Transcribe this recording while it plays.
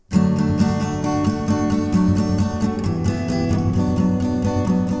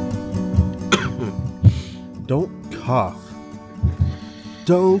cough.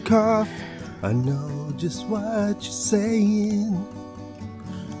 Don't cough. I know just what you're saying.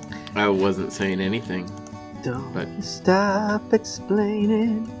 I wasn't saying anything. Don't stop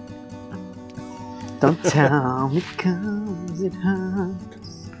explaining. Don't tell me 'cause it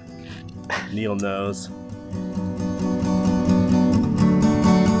hurts. Neil knows.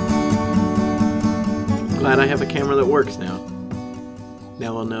 Glad I have a camera that works now.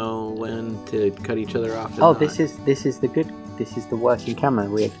 Now we'll know when to cut each other off. Oh, this is the working camera.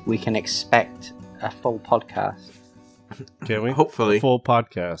 We can expect a full podcast. Can we? Hopefully. Full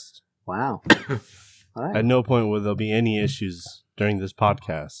podcast. Wow. All right. At no point will there be any issues during this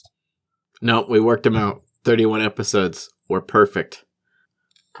podcast. No, we worked them out. 31 episodes. We're perfect.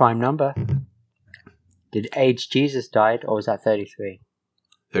 Prime number. Did age Jesus died, or was that 33?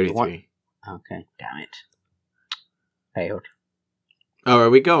 33. Okay, damn it. Failed. Oh,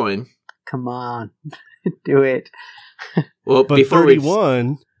 are we going? Come on. Do it. Well, But before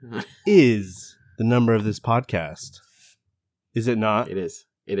 31 is the number of this podcast. Is it not? It is.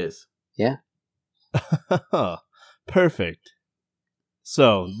 It is. Yeah. Perfect.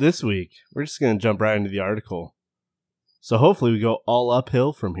 So, this week, we're just going to jump right into the article. So, hopefully, we go all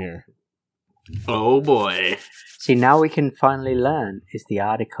uphill from here. Oh, boy. See, now we can finally learn. Is the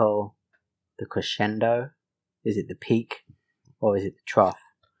article the crescendo? Is it the peak? Or is it the trough?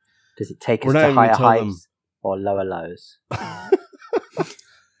 Does it take us to higher heights or lower lows?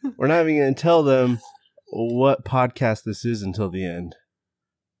 We're not even going to tell them what podcast this is until the end.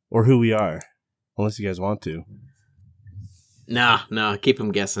 Or who we are. Unless you guys want to. No, keep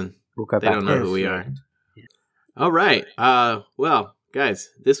them guessing. We'll go They back don't know who we are. All right. Well, guys,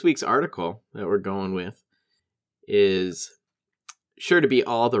 this week's article that we're going with is sure to be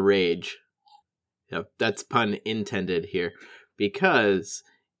all the rage. Yep, that's pun intended here. Because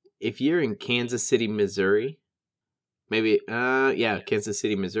if you're in Kansas City, Missouri, Kansas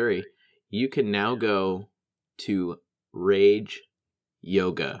City, Missouri, you can now go to Rage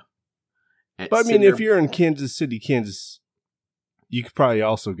Yoga. But I mean, if you're in Kansas City, Kansas, you could probably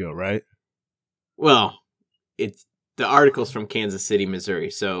also go, right? Well, it's the article's from Kansas City, Missouri,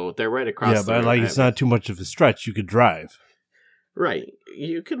 so they're right across. Yeah, but it's not too much of a stretch. You could drive. Right,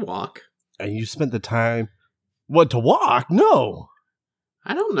 you could walk. And you spent the time. What, to walk? No.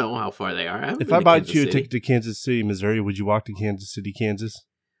 I don't know how far they are. If I bought you a ticket to Kansas City, Missouri, would you walk to Kansas City, Kansas?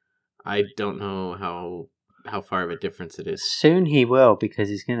 I don't know how far of a difference it is. Soon he will, because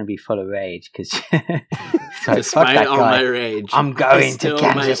he's going to be full of rage. Because so despite all my rage, I'm going to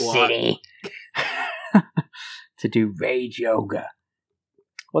Kansas City to do rage yoga.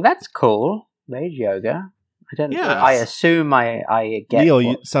 Well, that's cool. Rage yoga. I don't. Yeah. I assume I get.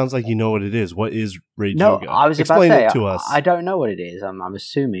 Neil, sounds like you know what it is. What is rage yoga? No, I was Explain about to say, it to us. I don't know what it is. I'm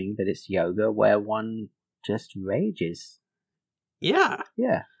assuming that it's yoga where one just rages. Yeah.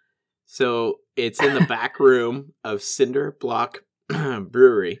 Yeah. So it's in the back room of Cinder Block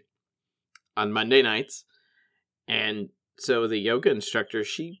Brewery on Monday nights. And so the yoga instructor,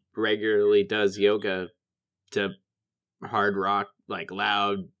 she regularly does yoga to hard rock, like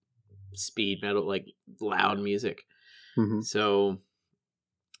loud speed metal, like loud music. Mm-hmm. So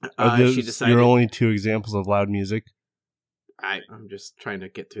she decided your only two examples of loud music. I'm just trying to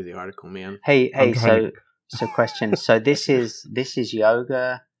get through the article, man. Hey, so question. So this is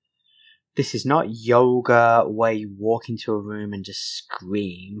yoga. This is not yoga where you walk into a room and just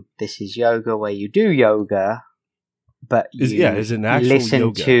scream. This is yoga where you do yoga, but is an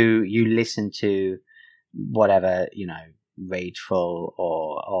actual yoga. You listen to whatever, rageful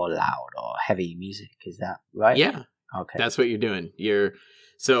or loud or heavy music. Is that right? Yeah. Okay. That's what you're doing. You're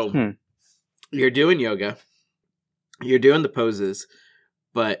doing yoga. You're doing the poses,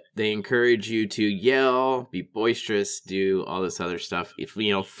 but they encourage you to yell, be boisterous, do all this other stuff. If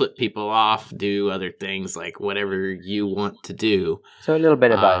flip people off, do other things, like whatever you want to do. So a little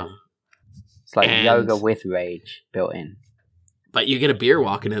bit of both. It's like yoga with rage built in. But you get a beer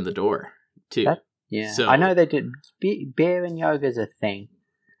walking in the door too. Yeah, so, I know they did. Beer and yoga is a thing.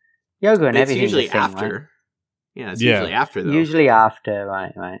 Yoga and everything is a thing, after. Right? Yeah, it's usually after, though. Usually after,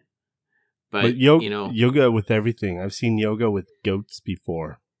 right. But yoga with everything. I've seen yoga with goats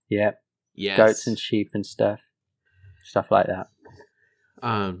before. Yep. Yes. Goats and sheep and stuff like that.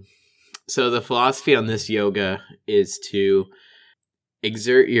 So the philosophy on this yoga is to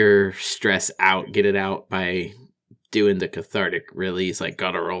exert your stress out, get it out by doing the cathartic release, like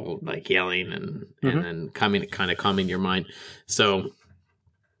guttural, like yelling and then calming your mind. So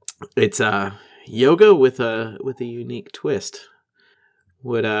it's yoga with a unique twist.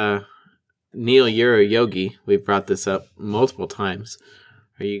 Neil, you're a yogi. We've brought this up multiple times.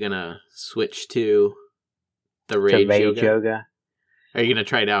 Are you gonna switch to The rage, rage yoga? Are you gonna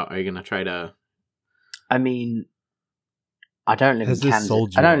try it out? Are you gonna try to? I mean, I don't live Has in this Kansas.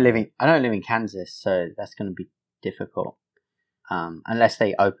 sold you I don't on live it? in Kansas, so that's going to be difficult. Unless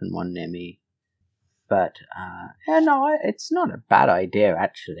they open one near me. But it's not a bad idea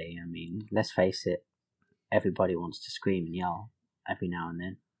actually. I mean, let's face it, everybody wants to scream and yell every now and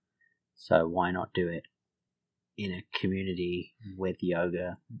then. So why not do it in a community with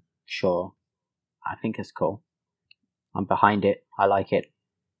yoga? Sure, I think it's cool. I'm behind it. I like it.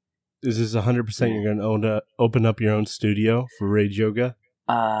 Is this 100% you're going to open up your own studio for Rage Yoga?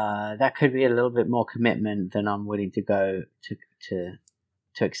 That could be a little bit more commitment than I'm willing to go to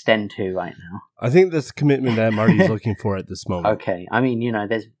extend to right now. I think that's the commitment that Marty's looking for at this moment. Okay, I mean,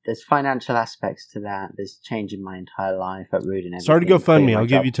 there's financial aspects to that. There's changing my entire life at Rude and everything. Sorry to go fund me. quitting my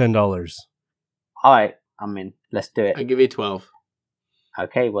I'll give job. you $10. All right, I mean, let's do it. I give you 12.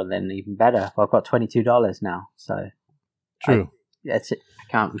 Okay, well then even better. Well, I've got $22 now, so True. that's it.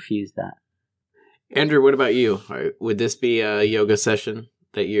 I can't refuse that. Andrew, what about you? Would this be a yoga session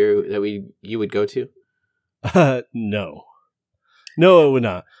that you would go to? No. No, it would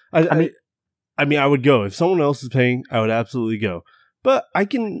not. I mean, I would go. If someone else is paying, I would absolutely go. But I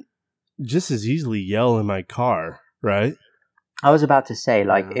can just as easily yell in my car, right? I was about to say,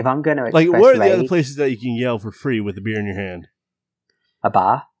 like, if I'm going to Like, express where are the other rage, places that you can yell for free with a beer in your hand? a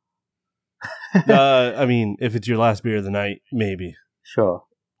bar, I mean, if it's your last beer of the night, maybe. sure.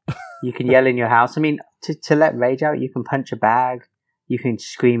 You can yell in your house. I mean, to let rage out, you can punch a bag. You can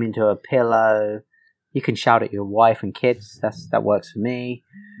scream into a pillow. You can shout at your wife and kids. That works for me.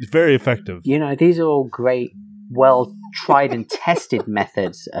 It's very effective. These are all great, well tried and tested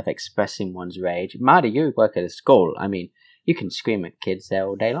methods of expressing one's rage. Marty, you work at a school. I mean, you can scream at kids there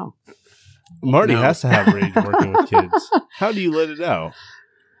all day long. Marty No. has to have rage working with kids. How do you let it out?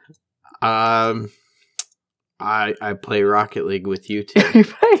 I play Rocket League with you too.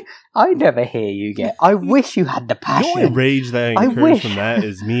 I never hear you get. I wish you had the The only passion. rage that I I encourage wish. from that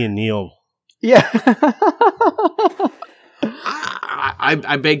is me and Neil. Yeah.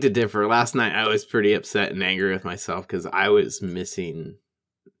 I beg to differ. Last night I was pretty upset and angry with myself because I was missing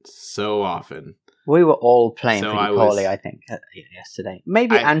so often. We were all playing So pretty I was- poorly, I think, yesterday.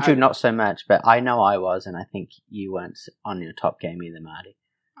 Maybe Andrew not so much, but I know I was, and I think you weren't on your top game either, Marty.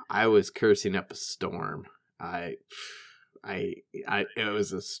 I was cursing up a storm. It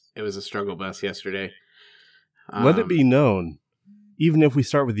was a struggle bus yesterday. Let it be known, even if we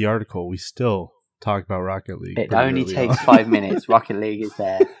start with the article, we still talk about Rocket League. It pretty only early takes on. 5 minutes. Rocket League is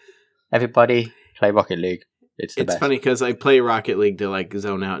there. Everybody play Rocket League. It's the It's best. funny because I play Rocket League to like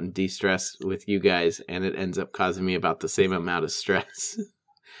zone out and de-stress with you guys, and it ends up causing me about the same amount of stress.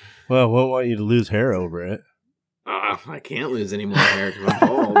 Well, I won't want you to lose hair over it. I can't lose any more hair because I'm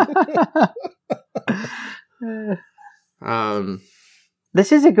bald.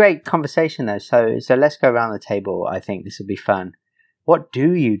 This is a great conversation, though. So let's go around the table. I think this will be fun. What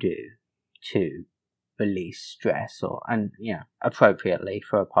do you do to release stress, appropriately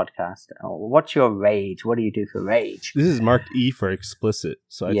for a podcast? Or what's your rage? What do you do for rage? This is marked E for explicit,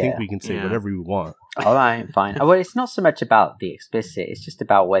 so I Yeah. think we can say Yeah. whatever we want. All right, fine. Well, it's not so much about the explicit. It's just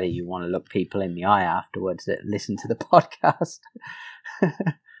about whether you want to look people in the eye afterwards that listen to the podcast.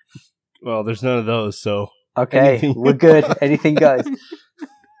 Well, there's none of those, so Okay, Anything- we're good. Anything goes.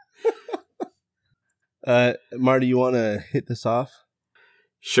 Marty, you want to hit this off?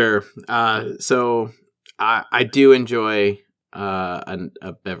 Sure. So I do enjoy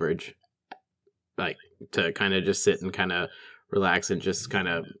a beverage, like to kind of just sit and kind of relax and just kind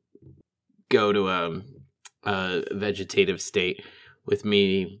of go to a vegetative state with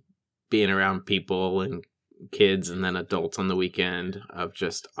me being around people and kids and then adults on the weekend of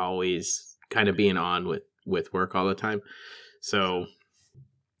just always kind of being on with work all the time. So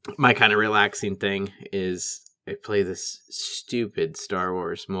my kind of relaxing thing is I play this stupid Star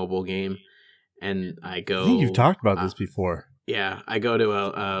Wars mobile game, and I go. I think you've talked about this before. Yeah, I go to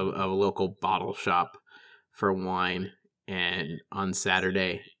a local bottle shop for wine, and on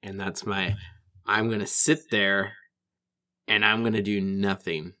Saturday, and that's I'm gonna sit there, and I'm gonna do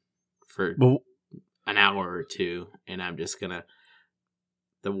nothing for Well, an hour or two, and I'm just gonna.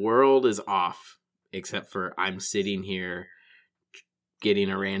 The world is off, except for I'm sitting here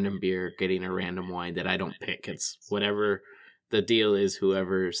getting a random beer, getting a random wine that I don't pick. It's whatever the deal is,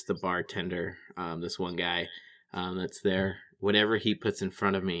 whoever's the bartender, this one guy that's there, whatever he puts in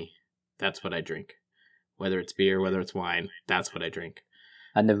front of me, that's what I drink. Whether it's beer, whether it's wine, that's what I drink.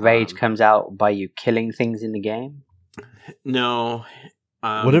 And the rage comes out by you killing things in the game? No.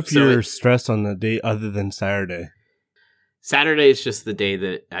 what if so you're stressed on the day other than Saturday? Saturday is just the day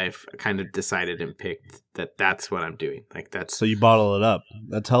that I've kind of decided and picked that that's what I'm doing. Like that's. So you bottle it up.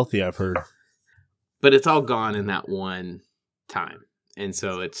 That's healthy, I've heard. But it's all gone in that one time. And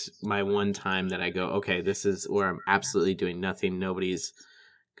so it's my one time that I go, okay, this is where I'm absolutely doing nothing. Nobody's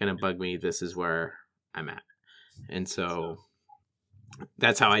going to bug me. This is where I'm at. And so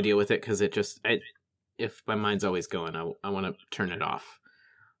that's how I deal with it. Cause it just, if my mind's always going, I want to turn it off.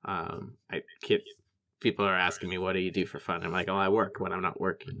 People are asking me, what do you do for fun? I'm like, oh, I work when I'm not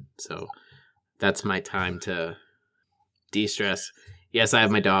working. So that's my time to de-stress. Yes, I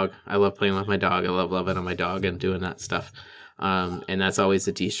have my dog. I love playing with my dog. I love loving on my dog and doing that stuff. And that's always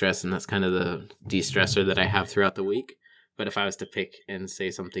the de-stress, and that's kind of the de-stressor that I have throughout the week. But if I was to pick and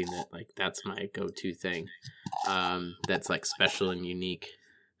say something that, like, that's my go-to thing, that's, like, special and unique,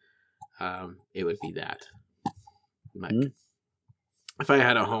 it would be that. Like, if I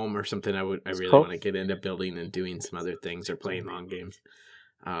had a home or something, I really want to get into building and doing some other things or playing long games.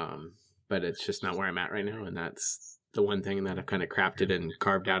 But it's just not where I'm at right now, and that's the one thing that I've kind of crafted and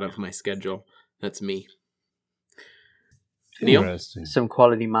carved out of my schedule. That's me. Neil? Some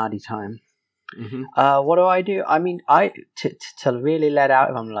quality Marty time. Mm-hmm. What do? I mean, to really let out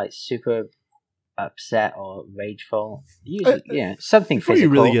if I'm like super upset or rageful, usually, something before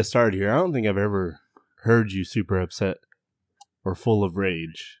physical. You really get started here, I don't think I've ever heard you super upset or full of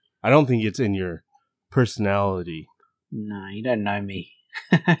rage. I don't think it's in your personality. No, you don't know me.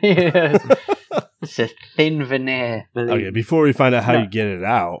 It's a thin veneer. Okay, before we find out how you get it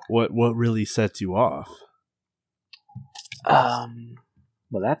out, what really sets you off?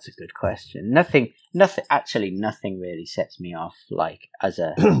 Well, that's a good question. Nothing really sets me off, like, as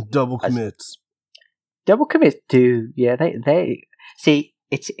a double commits. Double commits do, yeah. They see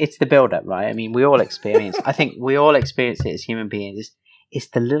it's the build up, right? I mean, we all experience. I think we all experience it as human beings. It's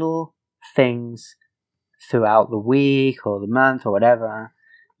the little things throughout the week or the month or whatever,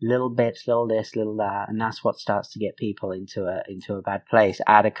 little bits, little this, little that, and that's what starts to get people into a bad place.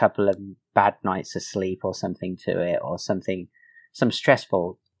 Add a couple of bad nights of sleep or something to it, or some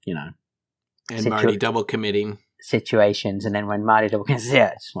stressful, and Marty double committing situations, and then when Marty double commits,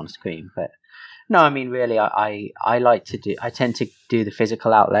 I just want to scream. But no, I mean, really, I tend to do the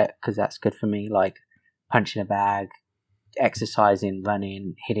physical outlet because that's good for me, like punching a bag, exercising,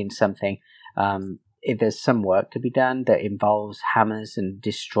 running, hitting something. If there's some work to be done that involves hammers and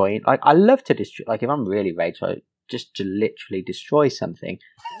destroying, like, I love to destroy, like, if I'm really rageful, just to literally destroy something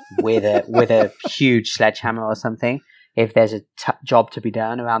with a huge sledgehammer or something. If there's a job to be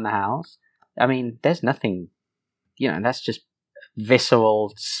done around the house, I mean, there's nothing, that's just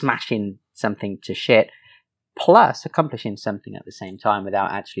visceral smashing something to shit, plus accomplishing something at the same time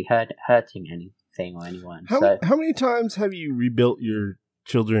without actually hurting anything or anyone. How many times have you rebuilt your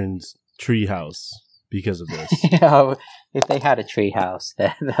children's tree house because of this? If they had a tree house,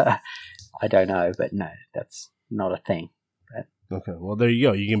 then I don't know, but no, that's not a thing. But, okay, well, there you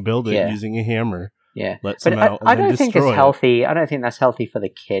go. You can build it using a hammer. Yeah, let some out. I don't think it's healthy. I don't think that's healthy for the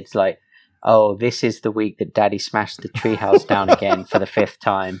kids. Like, oh, this is the week that Daddy smashed the treehouse down again for the 5th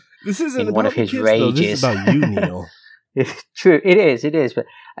time. This isn't in one of his kids, rages. Though. This is about you, Neil. It's true. It is. But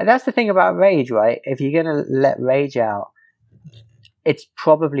that's the thing about rage, right? If you're going to let rage out, it's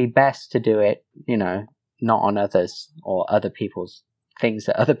probably best to do it, not on others or other people's things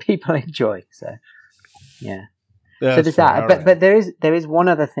that other people enjoy. So, yeah. So there's that. But there is one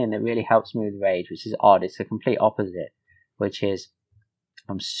other thing that really helps me with rage, which is odd. It's the complete opposite, which is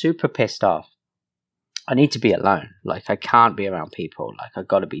I'm super pissed off. I need to be alone. Like, I can't be around people. Like, I've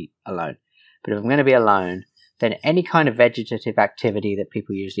got to be alone. But if I'm going to be alone, then any kind of vegetative activity that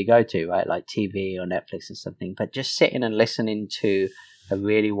people usually go to, right, like TV or Netflix or something, but just sitting and listening to a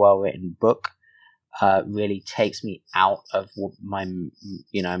really well-written book really takes me out of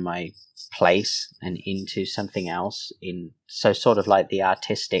my place and into something else. So sort of like the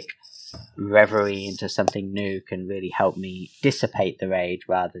artistic reverie into something new can really help me dissipate the rage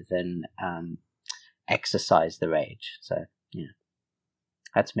rather than exercise the rage. So, yeah,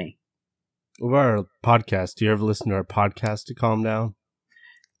 that's me. What about our podcast? Do you ever listen to our podcast to calm down?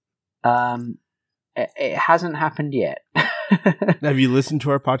 It hasn't happened yet. Have you listened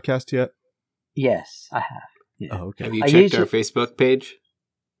to our podcast yet? Yes, I have. Yeah. Oh, okay. Have you checked our Facebook page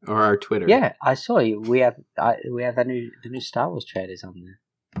or our Twitter? Yeah, I saw you. We have the new Star Wars trailers on there.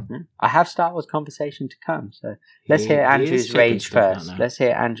 Yeah. I have Star Wars conversation to come. So let's hear Andrew's rage first. Let's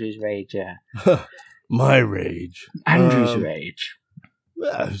hear Andrew's rage. My rage. Andrew's rage.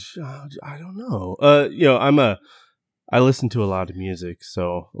 I don't know. I listen to a lot of music,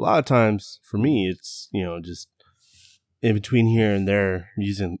 so a lot of times for me, it's just in between here and there,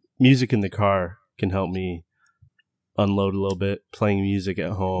 using music in the car can help me unload a little bit. Playing music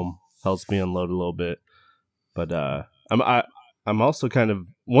at home helps me unload a little bit. But I'm also kind of,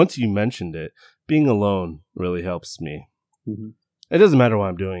 once you mentioned it, being alone really helps me. Mm-hmm. It doesn't matter what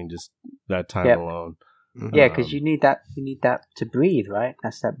I'm doing, just that time Yep. alone. Yeah, because you need that. You need that to breathe, right?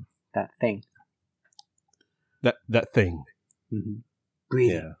 That's that thing. That thing. Mm-hmm.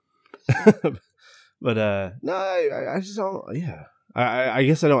 Breathing. Yeah. But no, I just don't. Yeah, I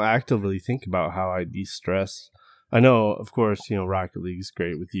guess I don't actively think about how I de-stress. I know, of course, Rocket League is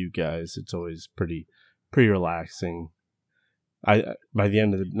great with you guys. It's always pretty relaxing. By the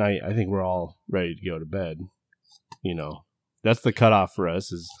end of the night, I think we're all ready to go to bed. That's the cutoff for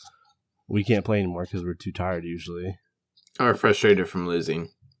us, is we can't play anymore because we're too tired usually. Or frustrated from losing.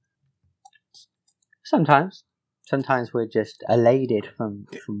 Sometimes we're just elated from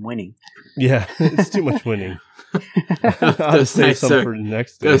winning. Yeah, it's too much winning. I'll save some for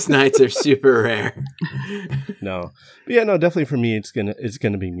next day. Those nights are super rare. No, but yeah, no, definitely for me, it's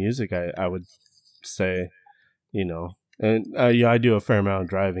gonna be music. I would say, and I do a fair amount of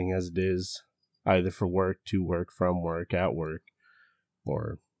driving as it is, either for work, to work, from work, at work,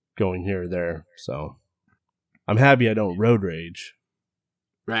 or going here or there. So I'm happy I don't road rage.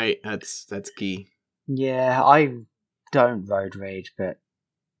 Right, that's key. Yeah, I don't road rage, but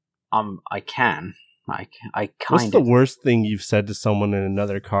I can. I kind of. What's the worst thing you've said to someone in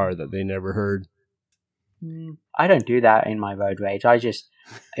another car that they never heard? I don't do that in my road rage.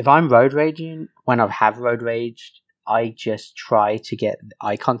 If I'm road raging, when I have road raged, I just try to get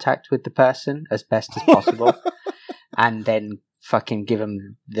eye contact with the person as best as possible, and then fucking give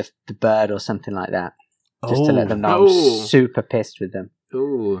them the bird or something like that, just to let them know I'm super pissed with them.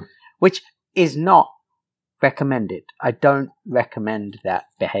 Ooh. Which is not recommended. I don't recommend that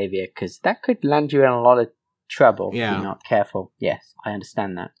behavior because that could land you in a lot of trouble if you're not careful. Yes, I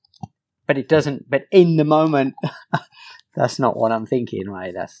understand that. But it doesn't, but in the moment, that's not what I'm thinking,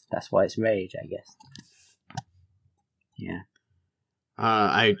 right? That's why it's rage, I guess. Yeah.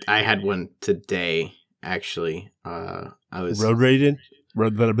 I had one today, actually. I was road rage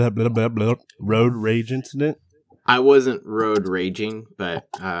incident. I wasn't road raging, but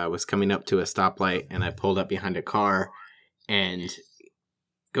I was coming up to a stoplight and I pulled up behind a car, and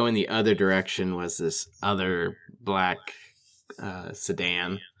going the other direction was this other black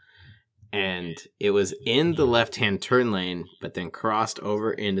sedan, and it was in the left-hand turn lane, but then crossed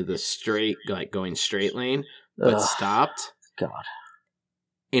over into the straight, like going straight lane, but stopped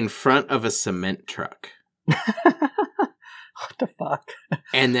in front of a cement truck. What the fuck?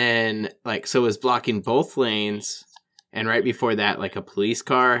 And then, so it was blocking both lanes. And right before that, a police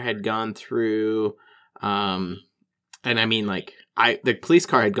car had gone through. And I mean, the police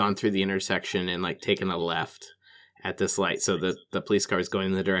car had gone through the intersection and, taken a left at this light. So the police car was going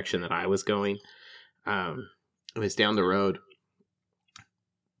in the direction that I was going. It was down the road.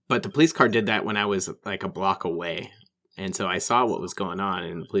 But the police car did that when I was, a block away. And so I saw what was going on,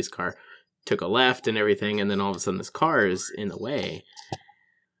 and the police car took a left and everything, and then all of a sudden this car is in the way.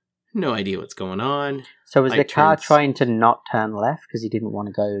 No idea what's going on. So was the car trying to not turn left because he didn't want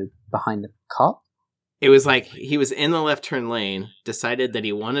to go behind the cop? It was he was in the left turn lane, decided that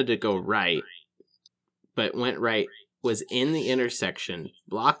he wanted to go right, but went right, was in the intersection,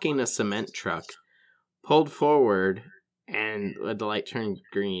 blocking a cement truck, pulled forward, and the light turned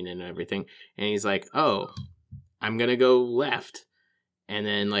green and everything. And he's like, oh, I'm going to go left. And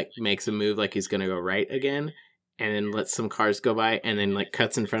then, makes a move he's going to go right again. And then lets some cars go by. And then,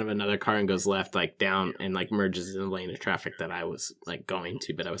 cuts in front of another car and goes left, down. And, merges in the lane of traffic that I was, going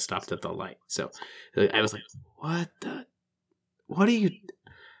to. But I was stopped at the light. So, I was like, what are you...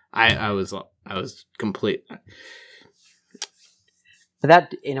 I was complete... But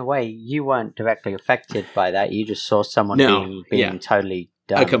that, in a way, you weren't directly affected by that. You just saw someone being totally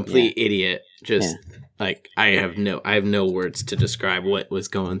dumb. A complete idiot. Just... I have no words to describe what was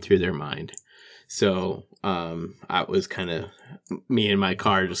going through their mind. So, I was kind of me in my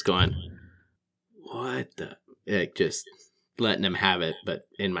car just going, what the, just letting them have it, but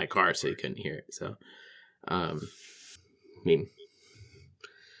in my car so you couldn't hear it. So, I mean,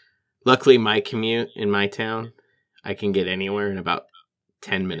 luckily my commute in my town, I can get anywhere in about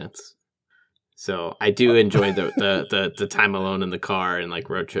 10 minutes. So I do enjoy the time alone in the car and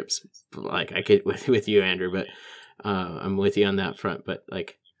road trips. I could with you, Andrew, but I'm with you on that front. But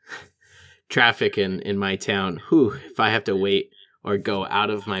traffic in my town, if I have to wait or go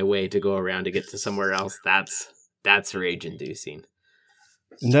out of my way to go around to get to somewhere else, that's rage inducing.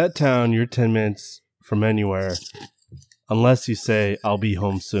 In that town, you're 10 minutes from anywhere, unless you say I'll be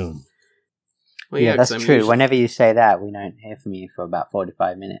home soon. Well, yeah, that's true. Whenever you say that, we don't hear from you for about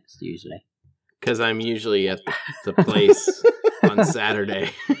 45 minutes usually. because I'm usually at the place on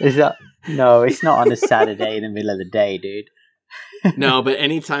Saturday. Is that no? It's not on a Saturday in the middle of the day, dude. No, but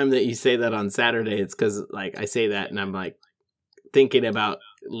anytime that you say that on Saturday, it's because like I say that and I'm like thinking about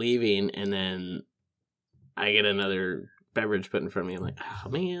leaving, and then I get another beverage put in front of me. I'm like, oh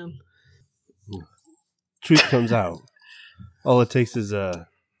man. Truth comes out. All it takes is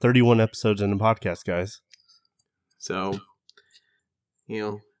 31 episodes in the podcast, guys. So,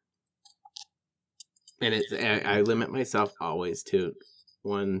 and I limit myself always to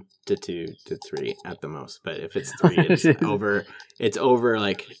 1 to 2 to 3 at the most. But if it's 3, it's over. It's over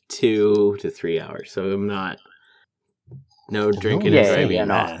like 2 to 3 hours. So I'm not drinking and driving.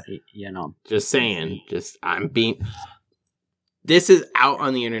 You're not. Just saying. This is out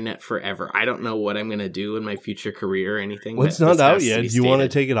on the internet forever. I don't know what I'm going to do in my future career or anything. Well, it's not out yet. Do you want to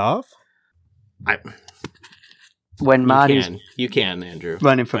take it off? When Marty's you can, Andrew.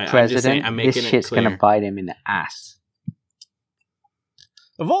 running for president, this shit's going to bite him in the ass.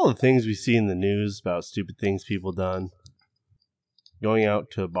 Of all the things we see in the news about stupid things people done, going out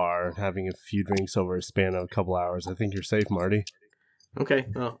to a bar and having a few drinks over a span of a couple hours, I think you're safe, Marty. Okay,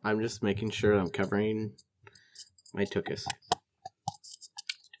 well, I'm just making sure I'm covering my tuchus.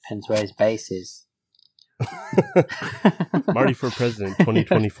 Depends where his base is. Marty for president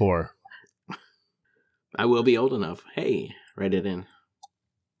 2024. I will be old enough. Hey, write it in.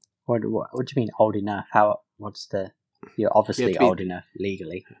 What do you mean old enough? You're obviously old enough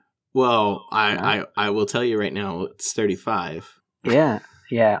legally. Well, I will tell you right now, it's 35. Yeah.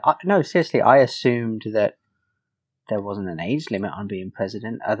 No, seriously, I assumed that there wasn't an age limit on being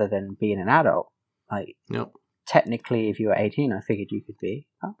president other than being an adult. Like, nope. Technically, if you were 18, I figured you could be.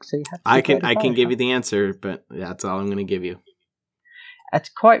 Oh, so you have to I can give you the answer, but that's all I'm going to give you. It's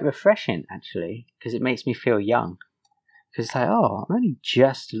quite refreshing, actually, because it makes me feel young. Because it's like, oh, I'm only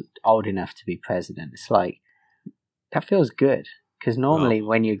just old enough to be president. It's like, that feels good. Because normally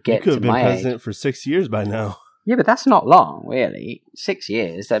when you get to my age... You could have been president for 6 years by now. Yeah, but that's not long, really. 6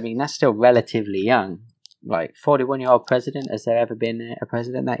 years, I mean, that's still relatively young. Like, 41-year-old president, has there ever been a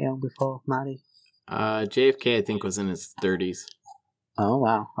president that young before, Marty? JFK, I think, was in his 30s. Oh,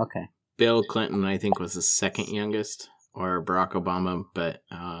 wow, okay. Bill Clinton, I think, was the second youngest, or Barack Obama, but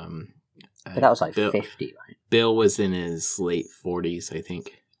that was like 50, right? Bill was in his late 40s, I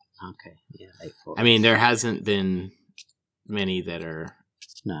think. Okay, yeah, late 40s. I mean, there hasn't been many that are...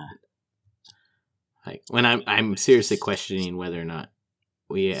 No. Like, when I'm seriously questioning whether or not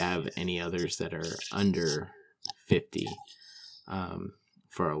we have any others that are under 50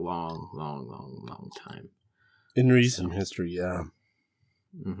 for a long time. In recent history, yeah.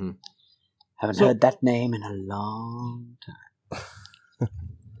 Mm-hmm. Haven't heard that name in a long time.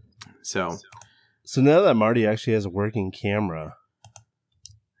 So now that Marty actually has a working camera,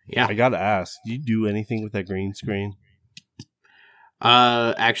 yeah, I gotta ask, do you do anything with that green screen?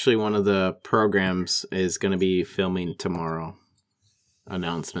 Actually, one of the programs is going to be filming tomorrow.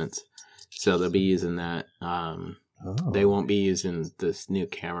 Announcements, so they'll be using that. They won't be using this new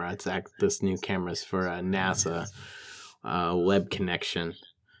camera. This new camera's for a NASA web connection.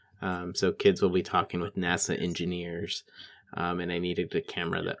 So kids will be talking with NASA engineers, and I needed a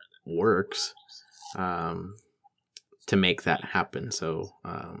camera that works to make that happen. So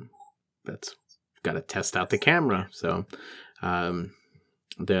that's got to test out the camera. So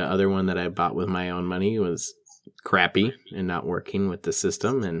the other one that I bought with my own money was crappy and not working with the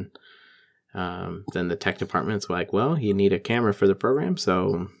system, and then the tech department's like, well, you need a camera for the program,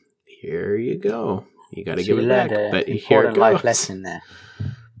 so here you go. You got to give it back. But here it goes. Life lesson there.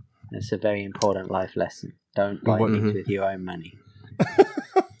 It's a very important life lesson. Don't buy things with your own money.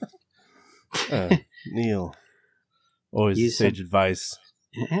 Neil, always sage advice.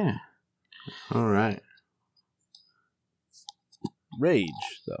 Yeah. All right. Rage,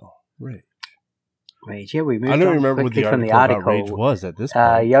 though. Rage. Yeah, we moved. I don't remember what the article about rage was at this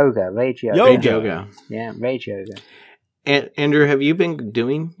point. Rage yoga. Rage yoga. Yeah, rage yoga. And Andrew, have you been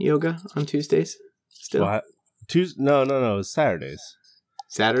doing yoga on Tuesdays? Still? What? No. It's Saturdays.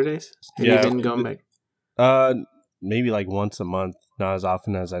 Saturdays? Have you been going back? Maybe like once a month. Not as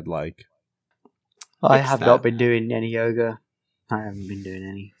often as I'd like. I have not been doing any yoga. I haven't been doing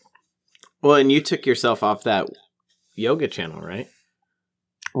any. Well, and you took yourself off that yoga channel, right?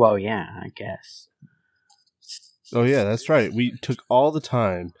 Well, yeah, I guess. Oh, yeah, that's right. We took all the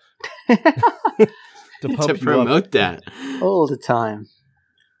time to promote that. All the time.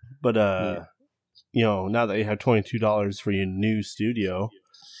 But, now that you have $22 for your new studio,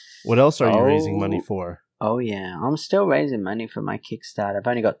 what else are you raising money for? Oh, yeah. I'm still raising money for my Kickstarter. I've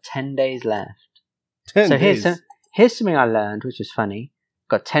only got 10 days left. 10 days? Here's something I learned, which was funny.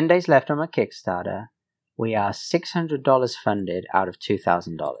 got 10 days left on my Kickstarter. We are $600 funded out of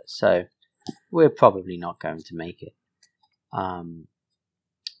 $2,000. So we're probably not going to make it.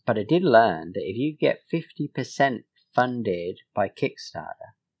 But I did learn that if you get 50% funded by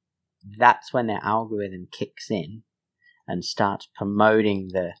Kickstarter, that's when their algorithm kicks in and starts promoting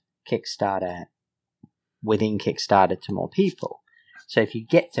the Kickstarter within Kickstarter to more people. So if you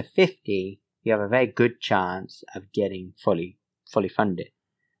get to 50, you have a very good chance of getting fully funded.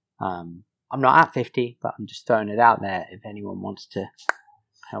 I'm not at 50, but I'm just throwing it out there. If anyone wants to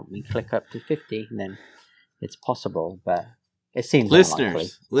help me click up to 50, then it's possible, but it seems unlikely.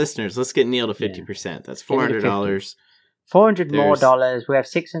 Listeners, let's get Neil to 50%. Yeah. That's $400. $400 more dollars. We have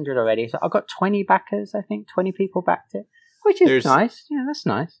 600 already. So I've got 20 backers, I think. 20 people backed it, which is nice. Yeah, that's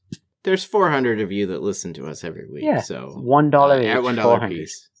nice. There's 400 of you that listen to us every week. Yeah. So $1 each. At $1 a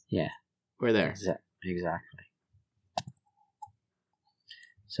piece. Yeah. We're there. Exactly.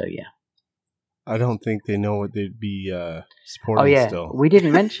 So, yeah. I don't think they know what they'd be supporting still. We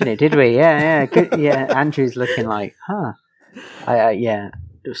didn't mention it, did we? Yeah. Good. Yeah, Andrew's looking like, huh. Yeah.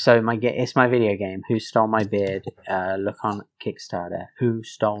 So it's my video game. Who Stole My Beard? Look on Kickstarter. Who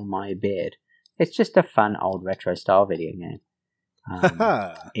Stole My Beard? It's just a fun old retro style video game.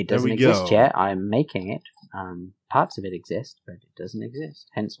 It doesn't exist yet. I'm making it. Parts of it exist, but it doesn't exist.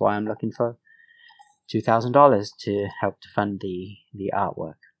 Hence why I'm looking for $2,000 to help to fund the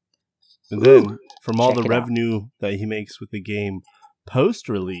artwork. And then, from all the revenue that he makes with the game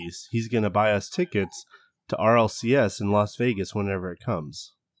post-release, he's going to buy us tickets to RLCS in Las Vegas whenever it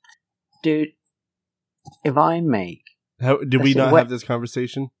comes. Dude, if I make... Did we not have this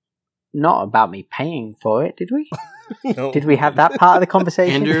conversation? Not about me paying for it, did we? No. Did we have that part of the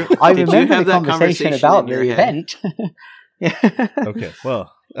conversation? Andrew, I remember the conversation about the event. Yeah. Okay,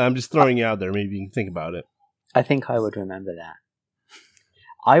 well, I'm just throwing you out there. Maybe you can think about it. I think I would remember that.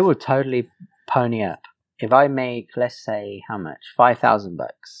 I would totally pony up. If I make, let's say, how much? $5,000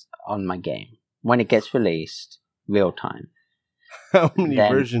 on my game. When it gets released, real time. How many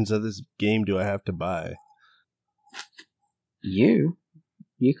versions of this game do I have to buy? You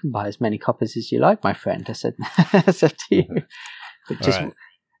can buy as many copies as you like, my friend. I said, that's up to you. But just, right.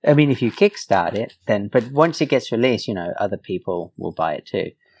 I mean, if you kickstart it, then, but once it gets released, other people will buy it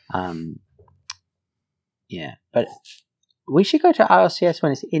too. Yeah, but we should go to RLCS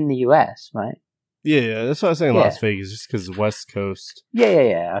when it's in the US, right? Yeah, that's what I was saying. Las Vegas, just because West Coast.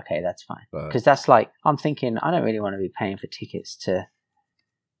 Yeah. Okay, that's fine. Because that's like, I'm thinking, I don't really want to be paying for tickets to.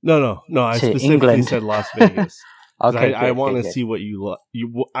 No. I specifically England. said Las Vegas. Okay, I want to see what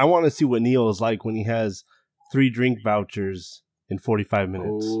I want to see what Neil is like when he has 3 drink vouchers in 45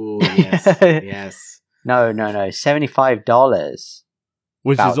 minutes. Oh yes, yes. No. $75.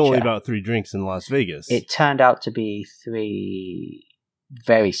 Which voucher. Is only about 3 drinks in Las Vegas. It turned out to be 3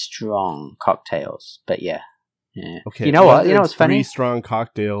 very strong cocktails, but yeah. Okay. You know what? You know what's funny? 3 strong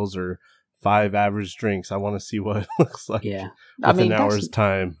cocktails or 5 average drinks. I want to see what it looks like. Yeah. With an hour's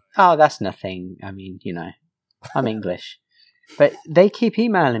time. Oh, that's nothing. I mean, I'm English, but they keep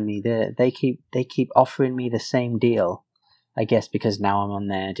emailing me. They keep offering me the same deal. I guess because now I'm on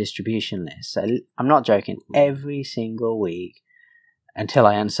their distribution list. So I'm not joking. Every single week until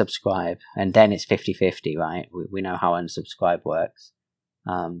I unsubscribe, and then it's 50-50, right? We know how unsubscribe works.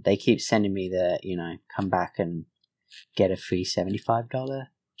 They keep sending me come back and get a free $75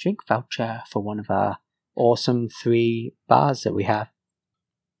 drink voucher for one of our awesome 3 bars that we have.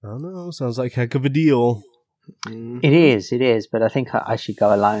 I don't know. Sounds like heck of a deal. It is, but I think I should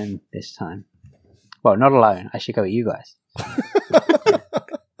go alone this time. Well, not alone. I should go with you guys.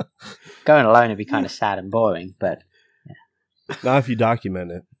 Going alone would be kind of sad and boring, but yeah. Not if you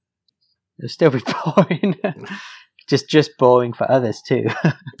document it. It'll still be boring. just boring for others too.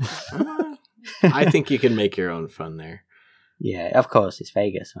 I think you can make your own fun there. Yeah, of course. It's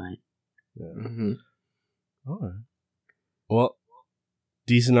Vegas, right? Yeah. Mm-hmm. All right. Well,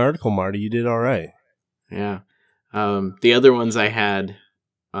 decent article, Marty. You did all right. Yeah. The other ones I had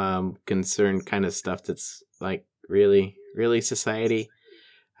concerned kind of stuff that's like really, really society.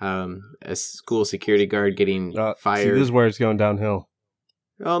 A school security guard getting fired. See, this is where it's going downhill.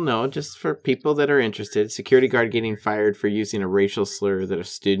 Well, no, just for people that are interested. Security guard getting fired for using a racial slur that a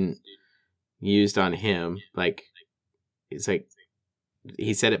student used on him. Like, it's like,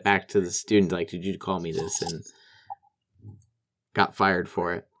 he said it back to the student, like, did you call me this? And got fired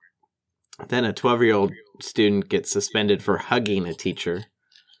for it. Then a 12-year-old student gets suspended for hugging a teacher.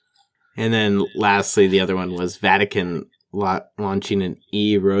 And then lastly, the other one was Vatican launching an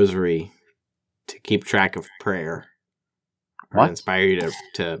e-rosary to keep track of prayer. Or what? inspire you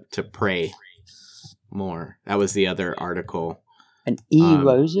to pray more. That was the other article. An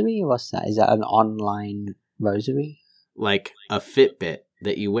e-rosary? What's that? Is that an online rosary? Like a Fitbit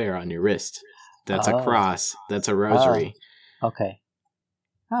that you wear on your wrist. That's a cross. That's a rosary. Okay.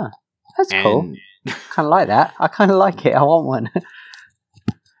 Oh, that's cool. Kind of like that. I kind of like it. I want one.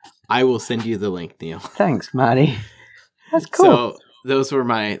 I will send you the link, Neil. Thanks, Marty. That's cool. So those were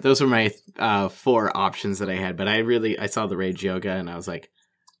my 4 options that I had. But I saw the Rage Yoga and I was like,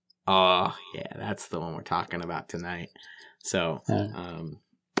 oh yeah, that's the one we're talking about tonight. So,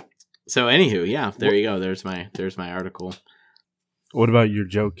 so anywho, yeah, there you go. There's my article. What about your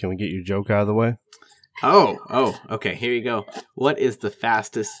joke? Can we get your joke out of the way? Oh, okay. Here you go. What is the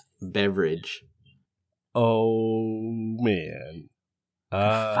fastest beverage? Oh man.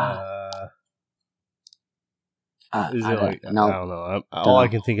 Is it like no. I don't know. All I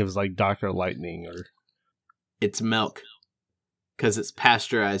can think of is like Dr. Lightning or. It's milk, because it's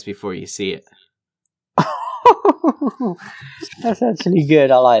pasteurized before you see it. That's actually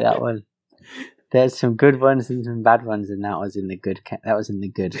good. I like that one. There's some good ones and some bad ones, and that was in the good. That was in the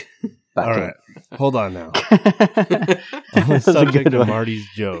good bucket. All right, hold on now. On the subject of Marty's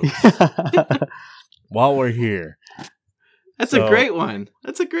jokes, while we're here, that's a great one.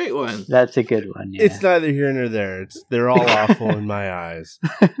 That's a great one. That's a good one. Yeah. It's neither here nor there. They're all awful in my eyes.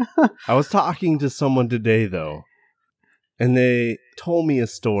 I was talking to someone today though, and they told me a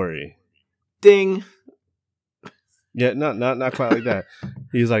story. Ding. Yeah, not quite like that.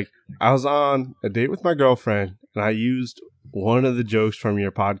 He's like, I was on a date with my girlfriend, and I used one of the jokes from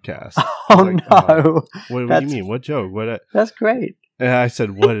your podcast. Oh like, no! What do you mean? What joke? That's great. And I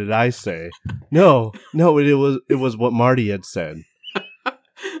said, "What did I say?" No, it was what Marty had said.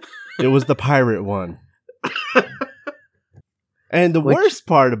 It was the pirate one. And the worst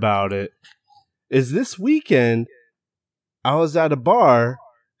part about it is this weekend, I was at a bar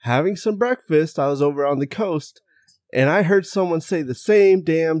having some breakfast. I was over on the coast. And I heard someone say the same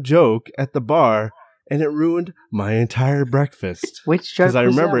damn joke at the bar, and it ruined my entire breakfast. Which joke? Because I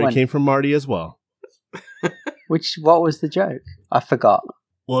remember it came from Marty as well. What was the joke? I forgot.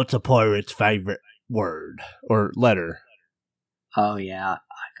 Well, it's a pirate's favorite word or letter. Oh yeah,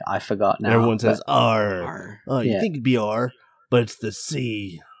 I forgot now. And everyone says R. Oh, you Yeah. think it'd be R, but it's the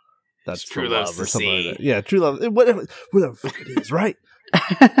C. That's True for love's love or the something C. like that. Yeah, true love. Whatever the fuck it is, right?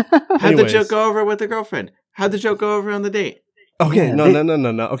 How'd the Anyways. joke go over with the girlfriend? How'd the joke go over on the date? Okay, Yeah, no.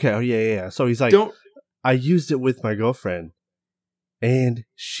 Okay, oh yeah. So he's like, I used it with my girlfriend, and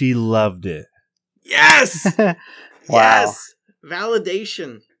she loved it. Yes! Wow. Yes!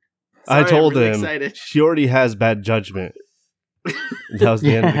 Validation. I Sorry, told I'm really him excited. she already has bad judgment. That was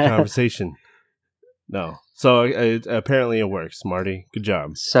the end of the Yeah. conversation. No. So apparently it works, Marty. Good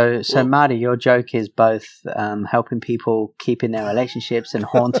job. So Well- Marty, your joke is both helping people keep in their relationships and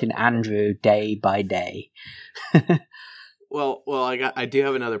haunting Andrew day by day. Well, I do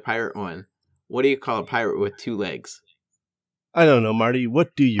have another pirate one. What do you call a pirate with 2 legs? I don't know, Marty.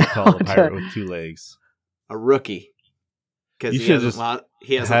 What do you call a pirate with 2 legs? A rookie. Because You he should've hasn't, just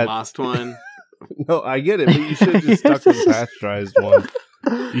he hasn't had- lost one. No, I get it, but you should have just stuck with the pasteurized one.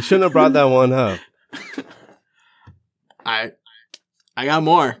 You shouldn't have brought that one up. I got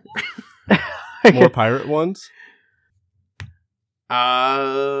more. More pirate ones?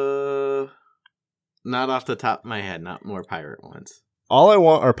 Not off the top of my head. Not more pirate ones. All I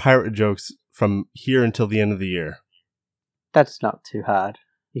want are pirate jokes from here until the end of the year. That's not too hard.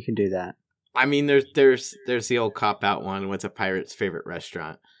 You can do that. I mean, there's the old cop out one. What's a pirate's favorite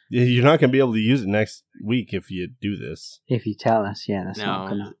restaurant? You're not going to be able to use it next week if you do this. If you tell us, yeah, that's not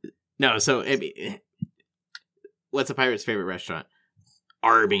gonna. No. So, what's a pirate's favorite restaurant?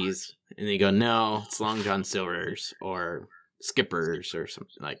 Arby's, and they go, no, it's Long John Silver's or Skipper's or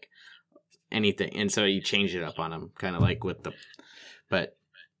something, like anything. And so you change it up on them, kind of like with the. But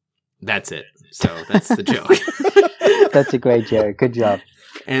that's it. So that's the joke. That's a great joke. Good job.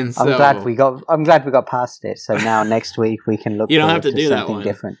 And so I'm glad we got past it. So now next week we can look. You don't have forward to do that something one.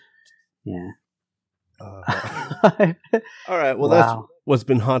 different. Yeah. All right. Well, Wow. that's what's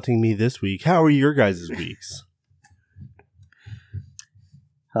been haunting me this week. How are your guys' weeks?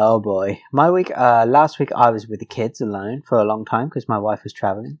 Oh boy, my week. Last week I was with the kids alone for a long time because my wife was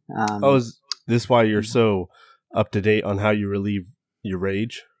traveling. Is this why you're so up to date on how you relieve your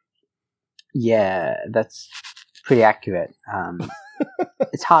rage? Yeah, that's pretty accurate.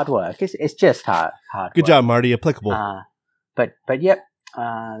 It's hard work. It's just hard. Good work. job, Marty. Applicable. But yep,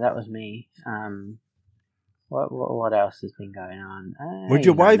 that was me. What else has been going on? Where'd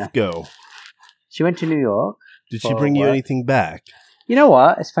your wife go? She went to New York. Did she for bring you work. anything back? You know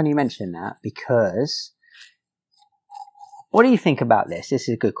what? It's funny you mention that because what do you think about this? This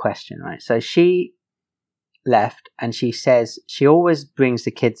is a good question, right? So she left, and she says she always brings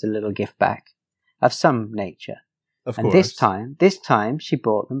the kids a little gift back of some nature. Of And course. this time she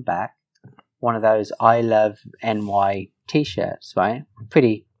brought them back one of those I Love NY t-shirts, right?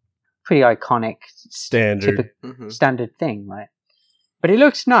 Pretty iconic, Standard. standard thing, right? But it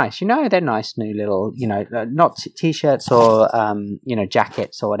looks nice. They're nice new little, not t-shirts or,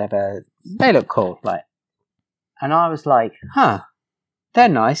 jackets or whatever. They look cool, like. And I was like, they're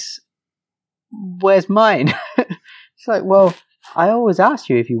nice. Where's mine? It's like, well, I always ask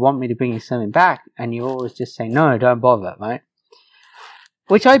you if you want me to bring you something back, and you always just say, no, don't bother, right?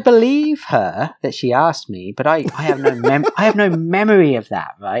 Which I believe her that she asked me, but I have no I have no memory of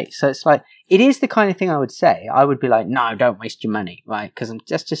that, right? So it's like, it is the kind of thing I would say. I would be like, no, don't waste your money, right? Because I'm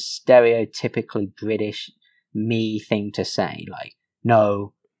just a stereotypically British me thing to say, like,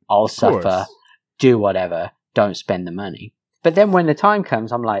 no, I'll suffer, do whatever, don't spend the money. But then when the time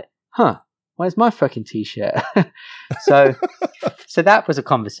comes, I'm like, where's my fucking t-shirt? So that was a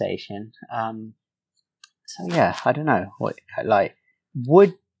conversation. So yeah, I don't know what, like,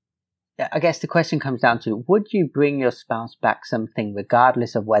 I guess the question comes down to, would you bring your spouse back something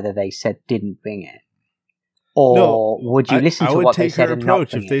regardless of whether they said didn't bring it? Or would you listen to what they said and not bring it? I would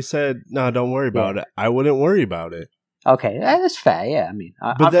take her approach. If they said, no, don't worry about it, I wouldn't worry about it. Okay, that's fair, yeah. I mean,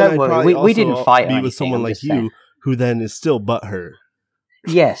 but then I'd probably we didn't fight be with someone like you who then is still butthurt.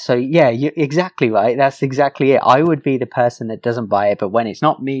 Yeah, so yeah, you're exactly right. That's exactly it. I would be the person that doesn't buy it, but when it's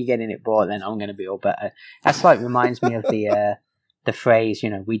not me getting it bought, then I'm going to be all better. That's like reminds me of the phrase,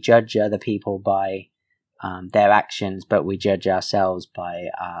 we judge other people by their actions, but we judge ourselves by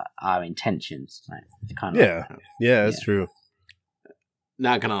our intentions. Right? It's kind of that's true.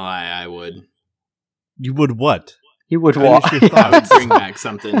 Not gonna lie, I would. You would what? You would what? I would bring back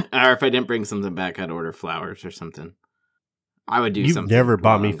something, or if I didn't bring something back, I'd order flowers or something. I would do something. You've never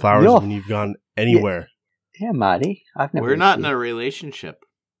bought me flowers when you've gone anywhere. Yeah, Marty. I've never. We're not in a relationship.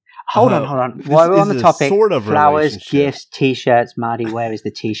 Hold on. While we're on the topic, sort of flowers, gifts, t-shirts. Marty, where is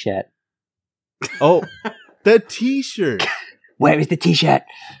the t-shirt? Oh, the t-shirt. Where is the t-shirt?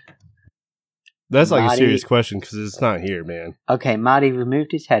 That's like a serious question because it's not here, man. Okay, Marty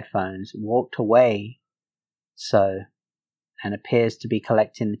removed his headphones, walked away, and appears to be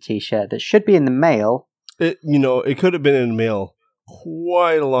collecting the t-shirt that should be in the mail. It could have been in the mail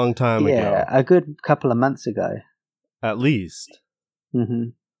quite a long time ago. Yeah, a good couple of months ago. At least.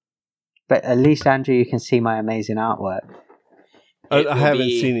 Mm-hmm. But at least, Andrew, you can see my amazing artwork. I haven't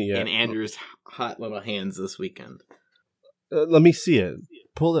seen it yet. In Andrew's hot little hands this weekend. Let me see it.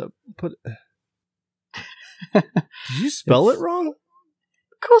 Pull it. Did you spell it wrong?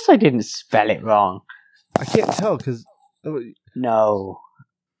 Of course I didn't spell it wrong. I can't tell because... No.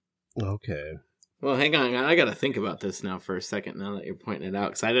 Okay. Well, hang on. I got to think about this now for a second now that you're pointing it out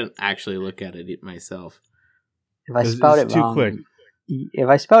because I didn't actually look at it myself. If I spelled it wrong... too quick. If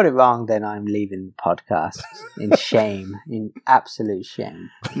I spelled it wrong, then I'm leaving the podcast in shame, in absolute shame.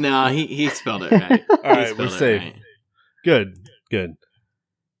 No, he spelled it right. All right, we're safe. Right. Good.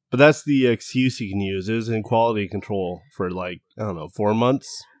 But that's the excuse you can use. It was in quality control for 4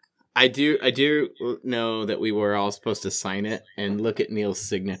 months. I do know that we were all supposed to sign it and look at Neil's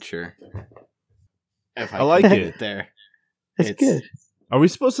signature. If I like it there. It's good. Are we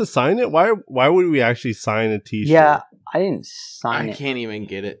supposed to sign it? Why would we actually sign a t-shirt? Yeah, I didn't sign it. I can't even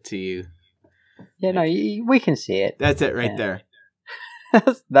get it to you. Yeah, no, we can see it. That's it right there.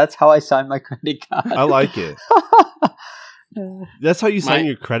 That's how I sign my credit card. I like it. That's how you sign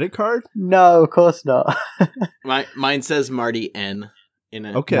your credit card? No, of course not. Mine says Marty N in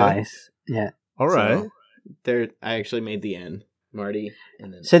it. Okay. Nice. Yeah. All right. So I actually made the N. Marty.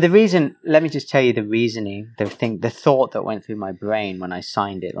 And then... So the reason, let me just tell you the reasoning, the thought that went through my brain when I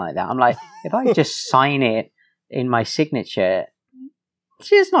signed it like that. I'm like, if I just sign it in my signature,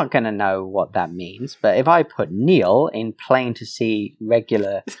 she's not going to know what that means. But if I put Neil in plain to see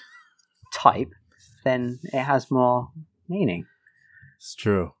regular type, then it has more meaning. It's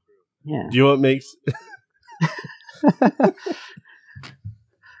true. Yeah. Do you know what makes...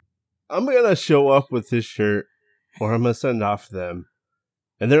 I'm going to show up with this shirt, or I'm going to send it off to them.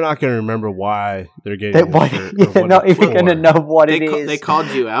 And they're not going to remember why they're getting the shirt. They're not even going to know what it is. They called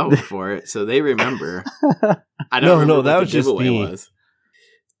you out for it, so they remember. I don't remember that what was the just giveaway me. Was.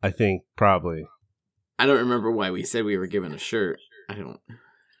 I think, probably. I don't remember why we said we were given a shirt. I don't...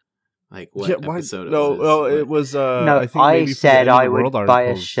 Like what episode it was. No, it was... no, I said I would buy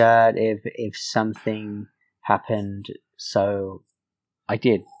a shirt if something happened, so I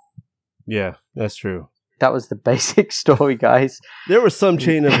did. Yeah, that's true. That was the basic story, guys. There was some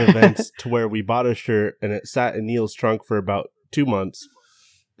chain of events to where we bought a shirt and it sat in Neil's trunk for about 2 months.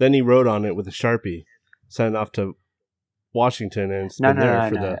 Then he wrote on it with a Sharpie. sent off to Washington, and it's No. been there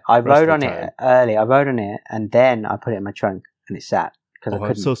for the I rest rode of on the it time. early. I rode on it, and then I put it in my trunk, and it sat because I Oh, I'm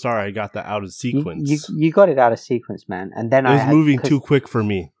couldn't. so sorry I got that out of sequence. You got it out of sequence, man. And then It I was had, moving 'cause too quick for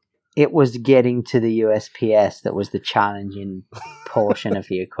me. It was getting to the USPS that was the challenging portion of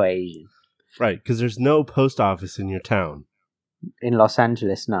the equation. Right, because there's no post office in your town. In Los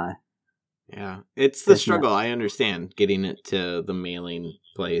Angeles, no. Yeah, it's the There's struggle. I understand getting it to the mailing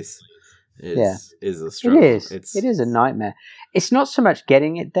place. Is a struggle. It is a nightmare. It's not so much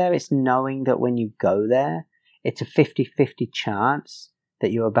getting it there, it's knowing that when you go there, it's a 50-50 chance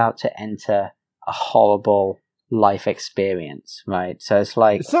that you're about to enter a horrible life experience, right? So it's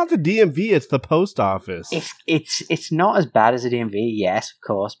like... It's not the DMV, it's the post office. It's not as bad as a DMV, yes, of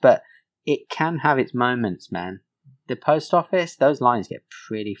course, but it can have its moments, man. The post office, those lines get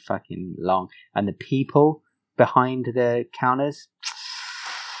pretty fucking long. And the people behind the counters...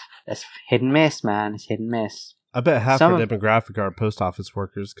 That's hit and miss, man. It's hit and miss. I bet half Some our of- demographic are post office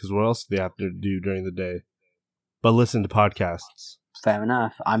workers, because what else do they have to do during the day? But listen to podcasts. Fair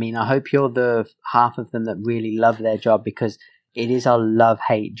enough. I mean, I hope you're the half of them that really love their job, because it is a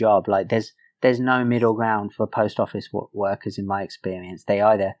love-hate job. Like, there's no middle ground for post office workers in my experience. They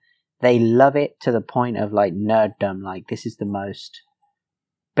love it to the point of like nerddom. Like, this is the most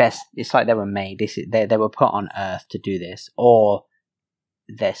best. It's like they were made. They were put on Earth to do this, or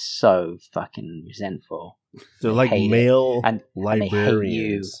they're so fucking resentful. They're like hate it. male And they hate you.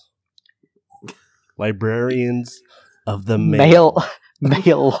 librarians. Librarians of the male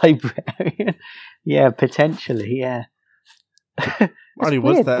librarian. Yeah, potentially. Yeah. Marty, It's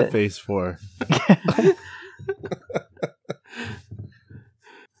what's weird that face for?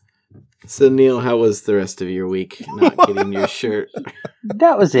 So Neil, how was the rest of your week? Not getting your shirt.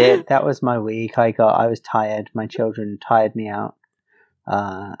 That was it. That was my week. I was tired. My children tired me out.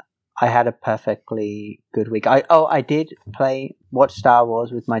 I had a perfectly good week. I did watch Star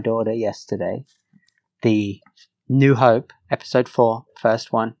Wars with my daughter yesterday. The New Hope, episode 4,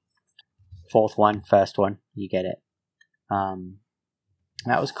 first one. Fourth one, first one. You get it.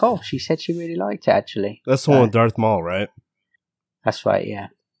 That was cool. She said she really liked it, actually. That's the one with Darth Maul, right? That's right, yeah.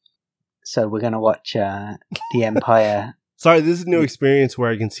 So we're going to watch The Empire. Sorry, this is a new experience where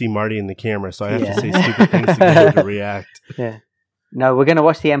I can see Marty in the camera, so I have Yeah. to say stupid things to get him to react. Yeah. No, we're going to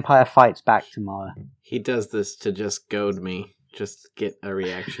watch The Empire Fights Back tomorrow. He does this to just goad me, just get a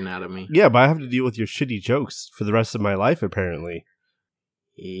reaction out of me. Yeah, but I have to deal with your shitty jokes for the rest of my life, apparently.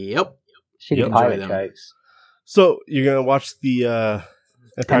 Yep. Shitty Yep. pirate Enjoy them. jokes. So, you're going to watch the Empire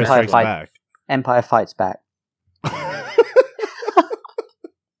Empire Strikes Fight. Back. Empire Fights Back.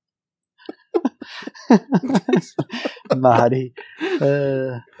 Marty.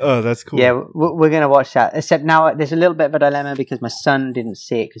 Oh, that's cool. Yeah, we're going to watch that. Except now there's a little bit of a dilemma because my son didn't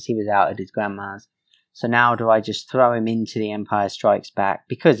see it because he was out at his grandma's. So now do I just throw him into The Empire Strikes Back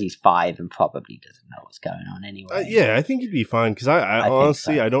because he's 5 and probably doesn't know what's going on anyway? Yeah, I think you'd be fine, because I think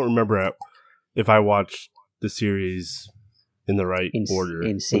honestly, so. I don't remember if I watched the series in the right order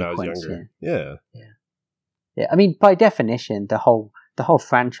in when I was sequence, younger. Yeah. Yeah, I mean, by definition, the whole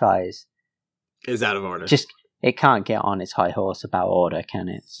franchise Is out of order. just it can't get on its high horse about order, can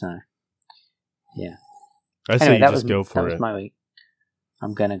it? So, yeah. I say Anyway, you that just was go that for was it. my week.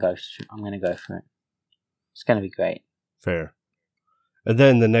 I'm gonna go for it. It's gonna be great. Fair. And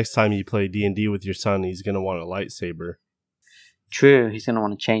then the next time you play D&D with your son, he's going to want a lightsaber. True, he's gonna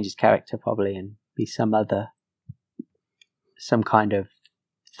want to change his character probably and be some kind of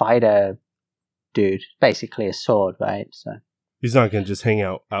fighter dude. Basically a sword, right? So He's not going to just hang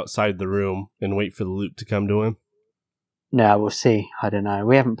out outside the room and wait for the loot to come to him. no, we'll see. I don't know.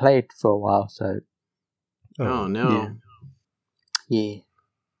 We haven't played for a while, so oh, no. yeah.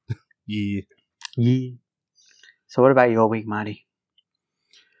 Yeah. Yeah. So what about your week, Marty?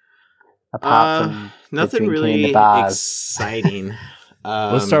 Apart from Nothing drinking in really the bars. exciting.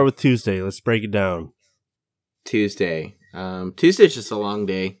 Let's start with Tuesday. Let's break it down. Tuesday. Tuesday's just a long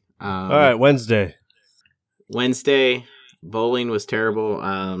day. All right, Wednesday. Wednesday, bowling was terrible.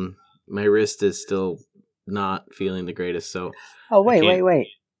 My wrist is still not feeling the greatest, so Oh, wait. can't-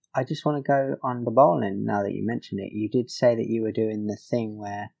 I just want to go on the bowling now that you mentioned it. You did say that you were doing the thing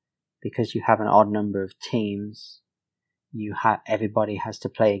where, because you have an odd number of teams, everybody has to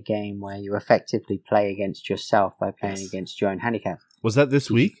play a game where you effectively play against yourself by playing Yes. against your own handicap. Was that this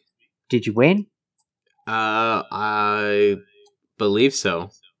week? Did you win? I believe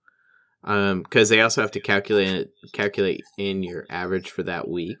so. Because they also have to calculate in your average for that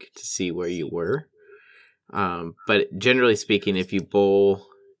week to see where you were. But generally speaking, if you bowl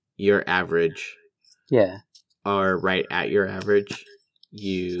your average Yeah. are right at your average,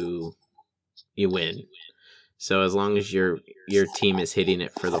 you you win. So as long as your team is hitting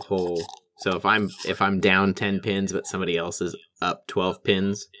it for the whole, so if I'm down 10 pins but somebody else is up 12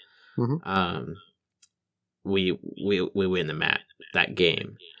 pins, we win that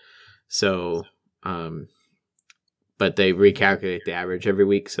game. So but they recalculate the average every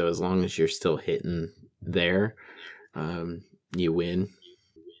week, so as long as you're still hitting there, you win.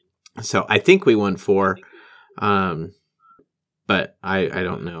 So I think we won 4, but I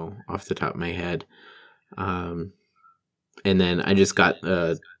don't know off the top of my head. And then I just got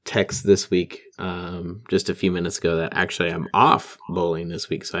a text this week, just a few minutes ago, that actually I'm off bowling this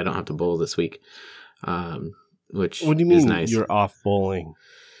week, so I don't have to bowl this week, which what do you mean is nice. You're off bowling?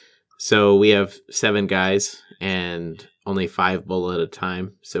 So we have 7 guys and only 5 bowl at a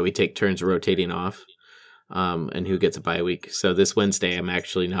time. So we take turns rotating off, and who gets a bye week. So this Wednesday, I'm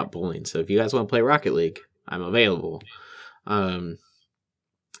actually not bowling. So if you guys want to play Rocket League, I'm available.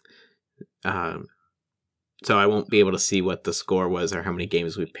 So I won't be able to see what the score was or how many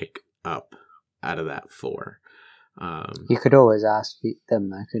games we pick up out of that 4. You could always ask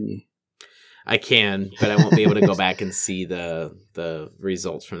them, though, couldn't you? I can, but I won't be able to go back and see the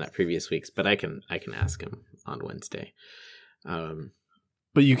results from that previous week's. But I can ask him on Wednesday.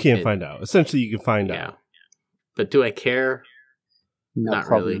 But you can't find out. Essentially, you can find out. But do I care? No, Not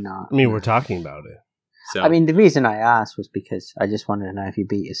probably really. not. I mean, we're talking about it. So I mean, the reason I asked was because I just wanted to know if you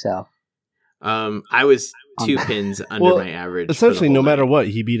beat yourself. I was 2 pins under my average. Essentially, no matter night. what,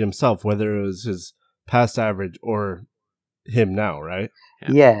 he beat himself, whether it was his past average or him now, right?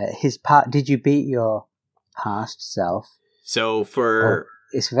 Yeah, did you beat your past self? So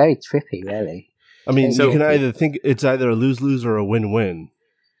It's very trippy, really. I mean, So- you can either think it's either a lose-lose or a win-win.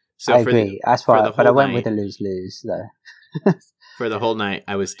 so I for agree. That's for why, the but I whole went night- with the lose-lose, though. For the whole night,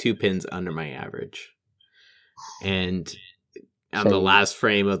 I was 2 pins under my average. And on So the you- last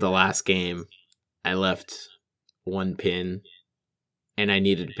frame of the last game, I left 1 pin, and I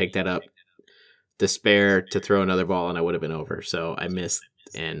needed to pick that up to spare to throw another ball, and I would have been over. So I missed,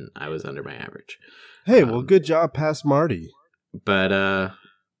 and I was under my average. Hey, well, good job past Marty. But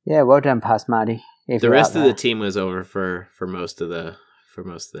Yeah, well done, past Maddie. If the you're rest out of the there. team was over for most of the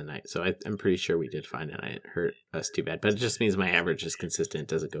night. So I'm pretty sure we did fine, and I didn't hurt us too bad. But it just means my average is consistent; it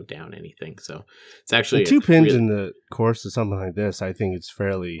doesn't go down anything. So it's actually And 2 pins really- in the course of something like this, I think it's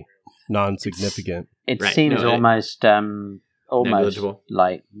fairly non-significant. It Right, seems no, almost negligible.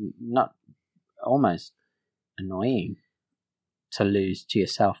 like not almost annoying to lose to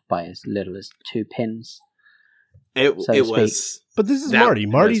yourself by as little as 2 pins. It so to it speak. was. But this is That Marty.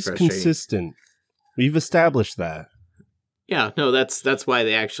 was Marty's frustrating. consistent. We've established that. Yeah, no, that's why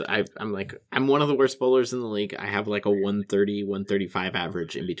they actually. I'm one of the worst bowlers in the league. I have like a 130, 135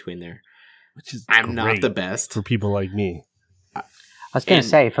 average in between there. Which is I'm not great the best. for people like me. I was going And- to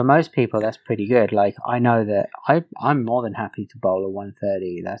say, for most people, that's pretty good. Like, I know that I'm more than happy to bowl a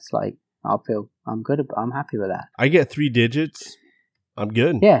 130. That's like, I'm good. I'm happy with that. I get 3 digits. I'm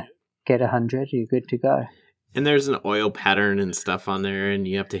good. Yeah, get 100, you're good to go. And there's an oil pattern and stuff on there, and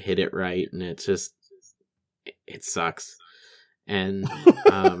you have to hit it right, and it's just it sucks. And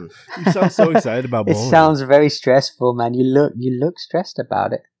You sound so excited about It bowling. sounds very stressful, man. You look stressed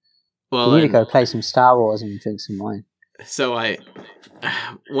about it. well, You need to and go play some Star Wars and drink some wine. so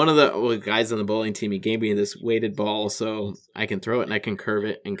one of the guys on the bowling team, he gave me this weighted ball, so I can throw it and I can curve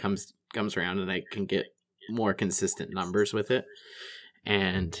it, and comes around, and I can get more consistent numbers with it.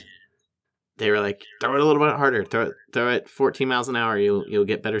 And they were like, throw it a little bit harder. Throw it 14 miles an hour. You'll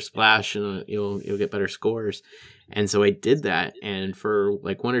get better splash, and you'll get better scores. And so I did that, and for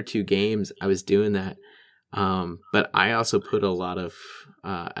like 1 or 2 games, I was doing that. But I also put a lot of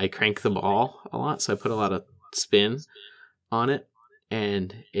I crank the ball a lot, so I put a lot of spin on it,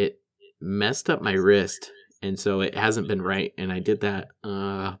 and it messed up my wrist, and so it hasn't been right. And I did that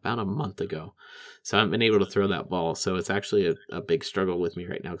about a month ago, so I haven't been able to throw that ball. So it's actually a big struggle with me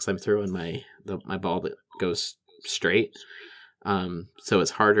right now, because I'm throwing my ball that goes straight, so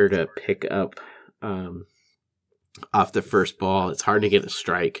it's harder to pick up off the first ball. It's hard to get a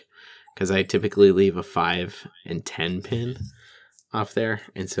strike, because I typically leave a 5 and 10 pin off there,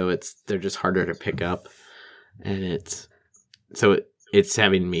 and so they're just harder to pick up, and it's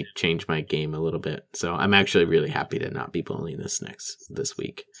having me change my game a little bit. So I'm actually really happy to not be bowling this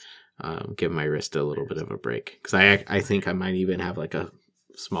week, give my wrist a little bit of a break, because I think I might even have like a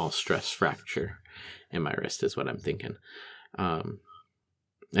small stress fracture in my wrist is what I'm thinking.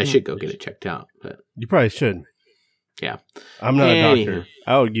 I should go get it checked out, but You probably should. yeah. I'm not a Anywho. doctor.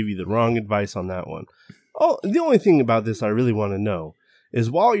 I would give you the wrong advice on that one. Oh, the only thing about this I really want to know is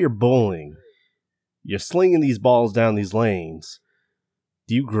while you're bowling, you're slinging these balls down these lanes.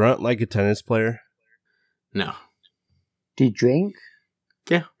 Do you grunt like a tennis player? No. Do you drink?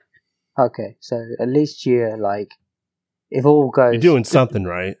 Yeah. Okay, so at least you're like, if all goes, You're doing something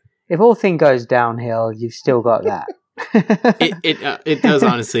right. if all thing goes downhill, you've still got that. It does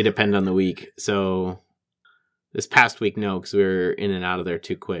honestly depend on the week. So this past week, no, because we were in and out of there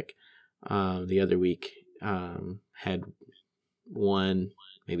too quick. The other week had one,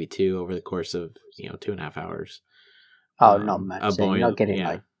 maybe two over the course of 2.5 hours. Oh, not much. So you're not getting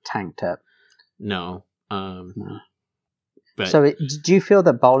like tanked up. No. No. But So do you feel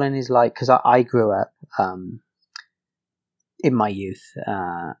that bowling is like, because I grew up in my youth,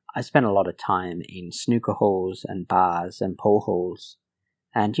 I spent a lot of time in snooker halls and bars and pool halls,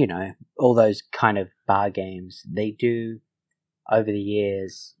 and all those kind of bar games. They do over the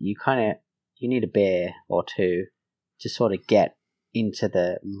years. You need a beer or two to sort of get into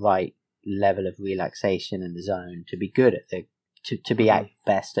the right level of relaxation in the zone to be good at to be at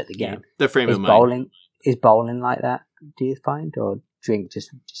best at the game. the frame of mind. Is bowling like that, do you find, or drink just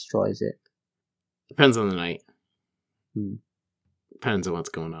destroys it? Depends on the night. Hmm. Depends on what's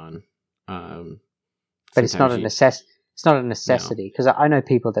going on. But it's not a necessity, because I know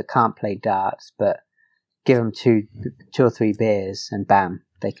people that can't play darts, but give them two or three beers and bam,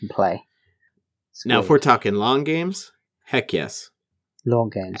 they can play. Now, if we're talking long games, heck yes. Long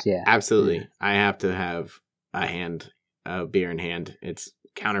games, yeah. Absolutely. Yeah. I have to have a beer in hand. It's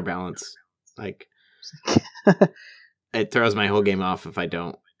counterbalance. Like, it throws my whole game off if I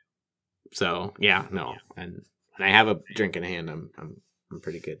don't. So, yeah, no. And when I have a drink in hand, I'm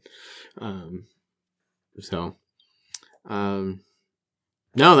pretty good. No,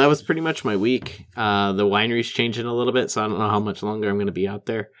 that was pretty much my week. The winery's changing a little bit, so I don't know how much longer I'm going to be out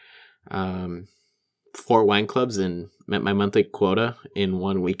there. 4 wine clubs and met my monthly quota in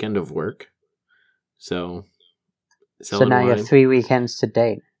 1 weekend of work. So now you have 3 weekends to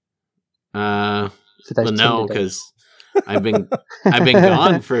date. No, because I've been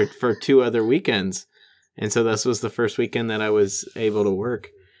gone for 2 other weekends, and so this was the first weekend that I was able to work,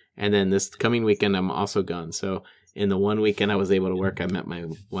 and then this coming weekend I'm also gone. So in the 1 weekend I was able to work, I met my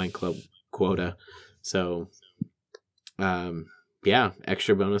wine club quota. So,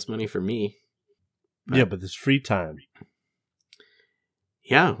 extra bonus money for me. But there's free time.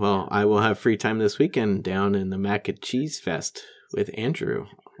 Yeah, well, I will have free time this weekend down in the Mac and Cheese Fest with Andrew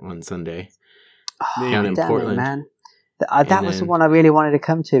on Sunday down in Portland. Man. That was the one I really wanted to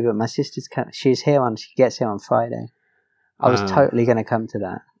come to, but my sister's she's here she gets here on Friday. I was totally going to come to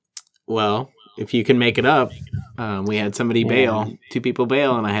that. Well, if you can make it up, we had somebody bail, 2 people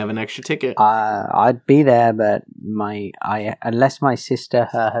bail, and I have an extra ticket. I'd be there, but unless my sister,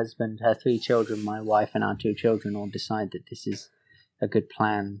 her husband, her 3 children, my wife, and our 2 children all decide that this is a good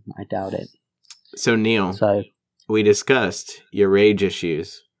plan, I doubt it. So Neil, we discussed your rage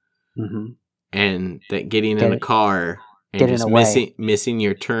issues, and that getting in a car and just missing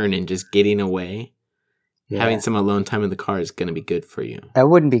your turn and just getting away. Yeah. Having some alone time in the car is going to be good for you. It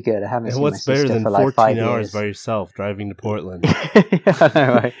wouldn't be good. I haven't seen my sister for like 5 years. And what's better than 14 hours by yourself driving to Portland? I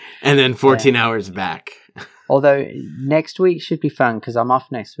know, right? And then 14 hours back. Although next week should be fun because I'm off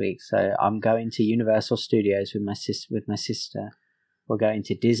next week. So I'm going to Universal Studios with my sister. We're going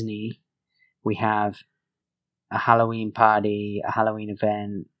to Disney. We have a Halloween party, a Halloween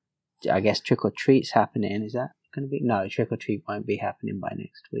event. I guess Trick or Treat's happening. Is that going to be? No, Trick or Treat won't be happening by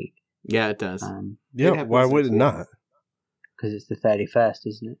next week. Yeah, it does. Why would it not? Because it's the 31st,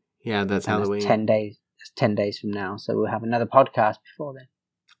 isn't it? Yeah, that's Halloween. It's 10 days. It's 10 days from now, so we'll have another podcast before then.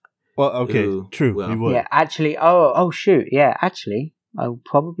 Well, okay, true. Well. We would. Yeah, actually, oh shoot, yeah, actually, I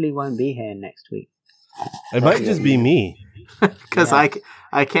probably won't be here next week. It might just be me. Because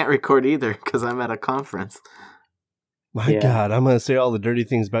I can't record either because I'm at a conference. My God, I'm going to say all the dirty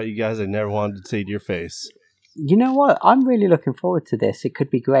things about you guys I never wanted to say to your face. You know what? I'm really looking forward to this. It could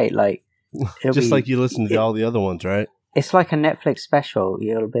be great. Like, like you listen to all the other ones, right? It's like a Netflix special.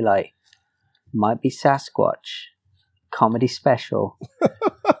 It'll be like, might be Sasquatch, comedy special,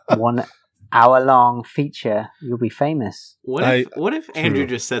 1 hour long feature. You'll be famous. What if Andrew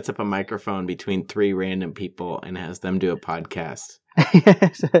just sets up a microphone between 3 random people and has them do a podcast?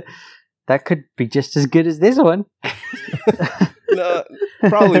 That could be just as good as this one. No,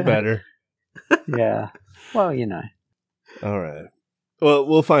 probably better. Yeah. Well, you know. All right. Well,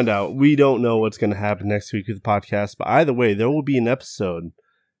 we'll find out. We don't know what's going to happen next week with the podcast, but either way, there will be an episode.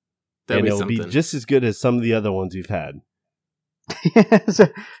 And it'll be just as good as some of the other ones you've had. So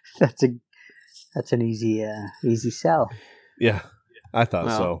that's an easy sell. Yeah, I thought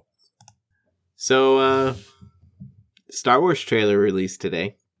so. So, Star Wars trailer released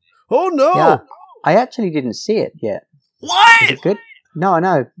today. Oh, no! Yeah, I actually didn't see it yet. What? Is it good? No, I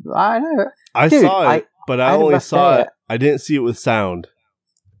know. I Dude, saw it, but I had a only rough saw day. it. I didn't see it with sound.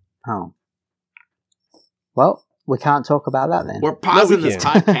 Oh. Well, we can't talk about that then. We're pausing we this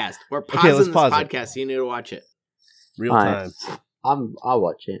can't. podcast. We're Okay, pausing let's this pause it. podcast. So you need to watch it. Real Alright. time. I'll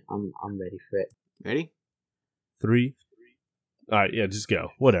watch it. I'm ready for it. Ready? 3. All right, yeah, just go.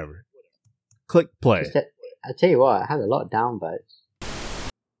 Whatever. Click play. I tell you what, I had a lot of downvotes.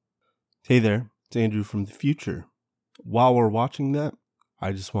 Hey there, it's Andrew from the future. While we're watching that,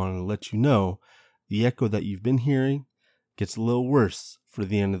 I just wanted to let you know the echo that you've been hearing gets a little worse for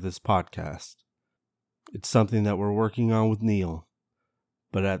the end of this podcast. It's something that we're working on with Neil,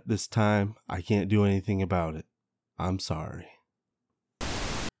 but at this time, I can't do anything about it. I'm sorry.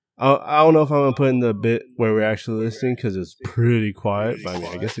 I don't know if I'm going to put in the bit where we're actually listening because it's pretty quiet. But I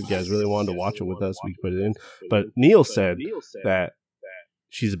mean, I guess if you guys really wanted to watch it with us, we could put it in. But Neil said that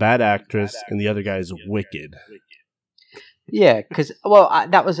she's a bad actress and the other guy is wicked. Yeah, because,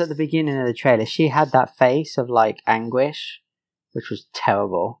 that was at the beginning of the trailer. She had that face of, like, anguish, which was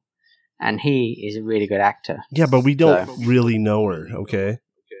terrible. And he is a really good actor. Yeah, but we don't really know her, okay?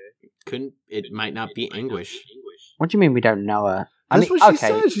 It might not be anguish. What do you mean we don't know her? That's what she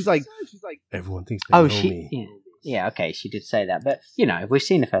said. She's like, everyone thinks they know me. Yeah, okay, she did say that. But, we've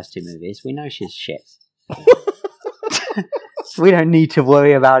seen the first 2 movies. We know she's shit. We don't need to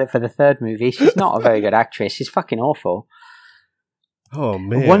worry about it for the 3rd movie. She's not a very good actress. She's fucking awful. Oh,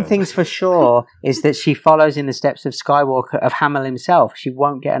 man. One thing's for sure is that she follows in the steps of Skywalker, of Hamill himself. She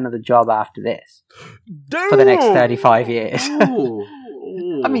won't get another job after this. For the next 35 years.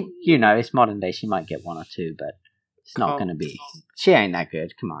 I mean, it's modern day. She might get 1 or 2, but it's not going to be. She ain't that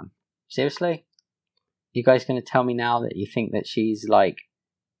good. Come on. Seriously? You guys going to tell me now that you think that she's, like,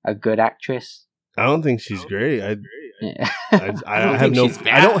 a good actress? I don't think she's great. I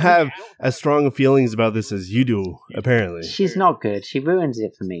don't have as strong feelings about this as you do, apparently. She's not good. She ruins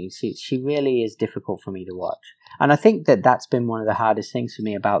it for me. She really is difficult for me to watch. And I think that that's been one of the hardest things for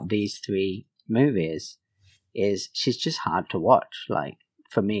me about these 3 movies is she's just hard to watch. Like,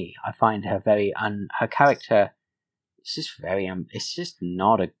 for me, I find her very her character is just it's just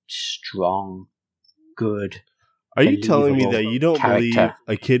not a strong, good. Are you telling me that you don't character. believe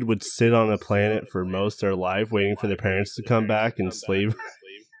a kid would sit on a planet for most of their life waiting for their parents to come back and slave?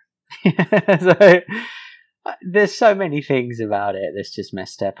 So, there's so many things about it that's just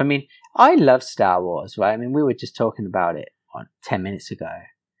messed up. I mean, I love Star Wars, right? I mean, we were just talking about it 10 minutes ago.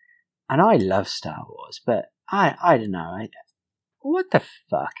 And I love Star Wars, but I don't know. What the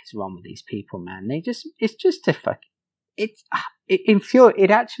fuck is wrong with these people, man? It's just a fuck. It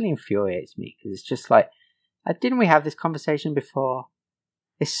actually infuriates me because it's just like, didn't we have this conversation before?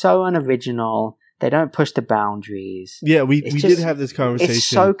 It's so unoriginal. They don't push the boundaries. Yeah, we did have this conversation. It's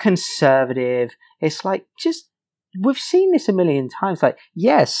so conservative. It's like, we've seen this a million times. Like,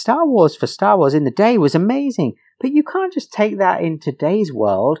 yes, Star Wars for Star Wars in the day was amazing, but you can't just take that in today's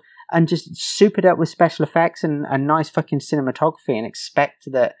world and just soup it up with special effects and nice fucking cinematography and expect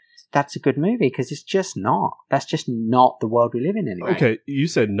that that's a good movie, because it's just not. That's just not the world we live in anymore. Okay, you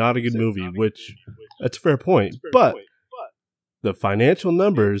said not a good movie, which that's a fair point, but the financial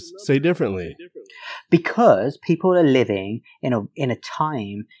numbers say differently. Because people are living in a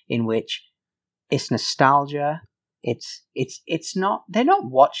time in which it's nostalgia. It's not. They're not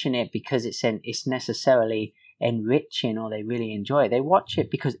watching it because it's necessarily enriching or they really enjoy it. They watch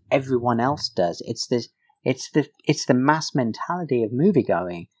it because everyone else does. It's the mass mentality of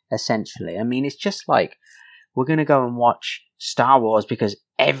moviegoing, essentially. I mean, it's just like, we're going to go and watch Star Wars because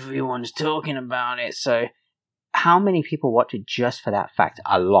everyone's talking about it. So how many people watch it just for that fact?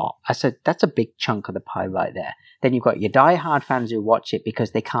 A lot. I said that's a big chunk of the pie right there. Then you've got your die-hard fans who watch it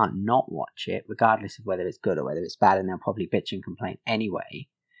because they can't not watch it, regardless of whether it's good or whether it's bad, and they'll probably bitch and complain anyway.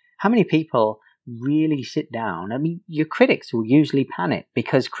 How many people really sit down? I mean, your critics will usually panic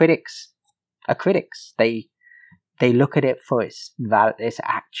because critics are critics. They look at it for its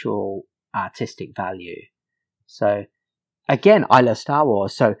actual artistic value. So, again, I love Star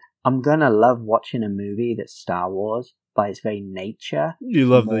Wars, so I'm gonna love watching a movie that's Star Wars by its very nature. You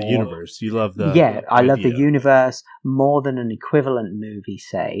love the universe. You love the I love the universe more than an equivalent movie,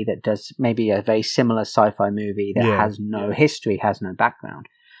 say, that does maybe a very similar sci-fi movie that has no history, has no background.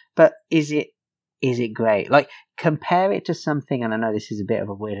 But is it great? Like, compare it to something, and I know this is a bit of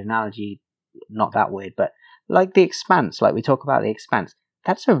a weird analogy, not that weird, but like The Expanse, like we talk about The Expanse,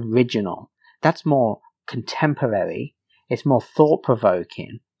 that's original. That's more contemporary. It's more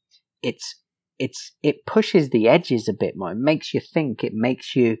thought-provoking. It pushes the edges a bit more. It makes you think.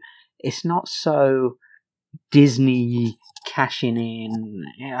 It's not so Disney cashing in.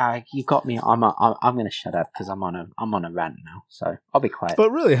 Yeah, you got me. I'm going to shut up because I'm on a rant now. So I'll be quiet.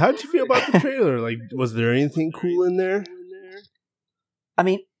 But really, how did you feel about the trailer? Like, was there anything cool in there? I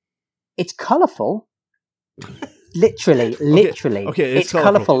mean, it's colourful. Literally. Okay, it's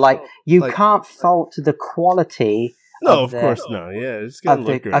colourful. Like, you can't fault the quality. No, of course not. Yeah, it's gonna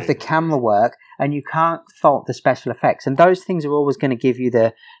look great. Of the camera work, and you can't fault the special effects. And those things are always going to give you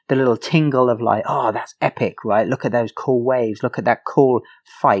the little tingle of like, oh, that's epic, right? Look at those cool waves. Look at that cool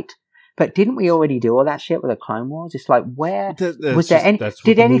fight. But didn't we already do all that shit with the Clone Wars? It's like, where was there any?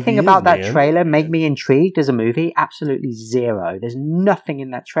 Did anything about that trailer make me intrigued as a movie? Absolutely zero. There's nothing in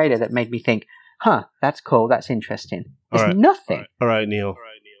that trailer that made me think, huh, that's cool, that's interesting. There's nothing. All right, Neil.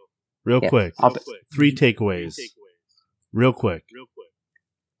 Real quick. 3 takeaways. Real quick.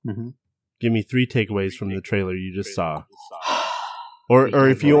 Mm-hmm. Give me 3 takeaways from the trailer you just saw. Or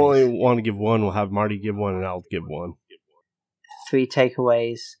if you only want to give one, we'll have Marty give one and I'll give one. 3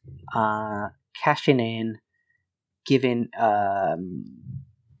 takeaways. Cashing in. Giving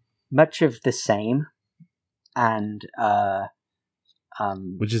much of the same. And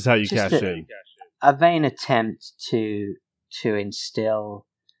which is how you cash in. A vain attempt to instill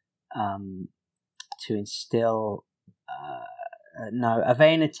a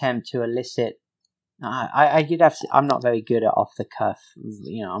vain attempt to elicit. I'm not very good at off the cuff.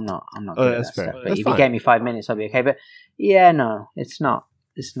 You know, I'm not good at that stuff. But if you gave me 5 minutes, I'll be okay. But yeah, no, it's not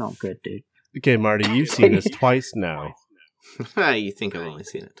good, dude. Okay, Marty, you've seen this twice now. You think I've only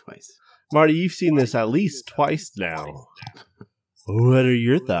seen it twice? Marty, you've seen this at least twice now. What are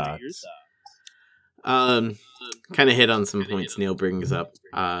your thoughts? Kind of hit on some points Neil brings up.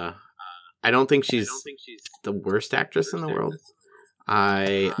 I don't think she's the worst actress in the world.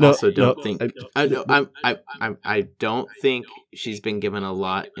 I don't think she's been given a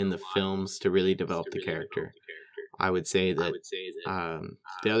lot in the films to really develop the character. I would say that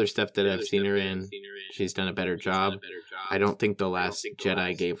the other stuff that I've seen her in, she's done a better job. I don't think The Last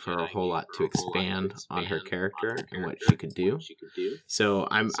Jedi gave her a whole lot to expand on her character and what she could do. So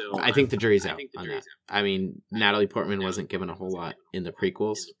I think the jury's out on that. I mean, Natalie Portman wasn't given a whole lot in the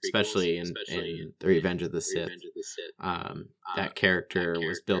prequels, especially in The Revenge of the Sith. That character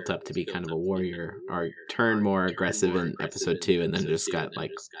was built up to be kind of a warrior, or turned more aggressive in Episode 2, and then just got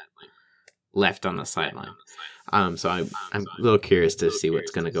like left on the sideline. So I'm a little curious to see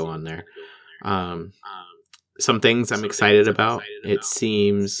what's going to go on there. Some things I'm excited about. It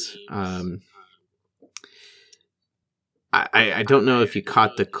seems I don't know if you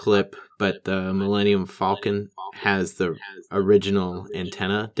caught the clip, but the Millennium Falcon has the original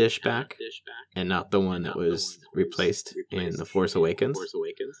antenna dish back and not the one that was replaced in The Force Awakens.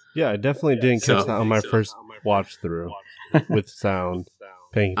 Yeah, I definitely didn't catch that on my first watch through with sound,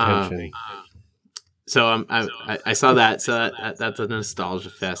 paying attention. So I saw that. So that's a nostalgia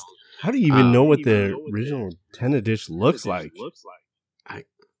fest. How do you even know what the original antenna dish looks like? I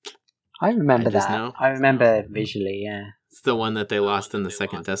remember that. I remember visually, yeah. It's the one that they lost in the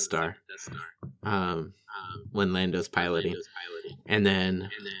second Death Star when Lando's piloting. And then...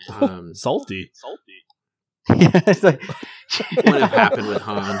 salty. It's like... What have happened with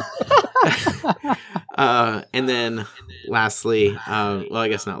Han? And then lastly, well, I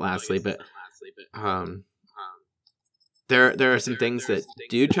guess not lastly, but there are some things that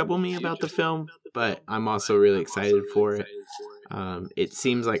do trouble me about the film, but I'm also really excited for it. It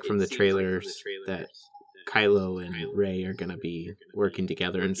seems like from the trailers that Kylo and Rey are going to be working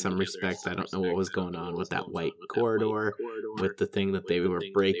together in some respect. I don't know what was going on with that white corridor, with the thing that they were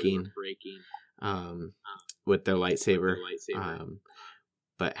breaking with their lightsaber.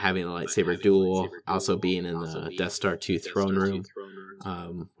 But having a lightsaber duel, also being in the Death Star 2 throne room,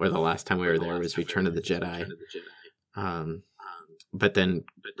 where the last time we were there was Return of the Jedi. But then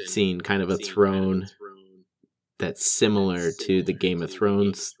seeing kind of a throne that's similar to the Game of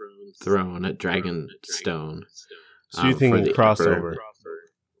Thrones throne at Dragonstone. So you're thinking crossover?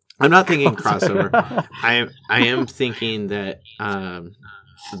 I'm not thinking crossover. I am thinking that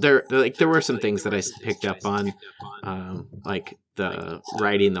there were some things that I picked up on, like the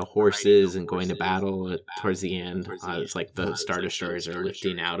riding the horses and going to battle towards the end. It's like the Star Destroyers are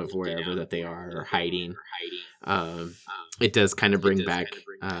lifting out of wherever that they are or hiding. It does kind of bring back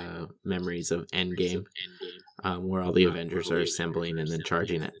memories of Endgame, where all the Avengers are assembling and then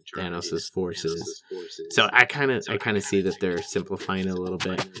charging at Thanos' forces. So I kind of see that they're simplifying it a little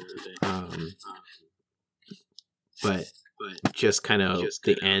bit, but just kind of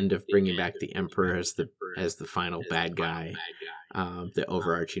the end of bringing back the Emperor as the final bad guy, the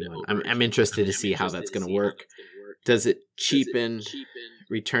overarching one. I'm interested to see how that's going to work. Does it cheapen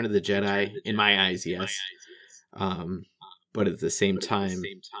Return of the Jedi? In my eyes, yes. But at the same time,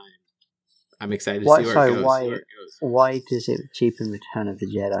 I'm excited to see where it goes. Why does it cheapen Return of the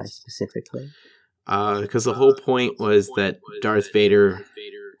Jedi specifically? Because the whole point was that Darth Vader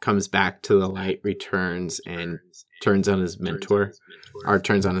comes back to the light, returns, and turns on his mentor, or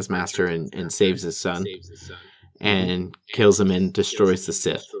turns on his master and saves his son, and kills him and destroys the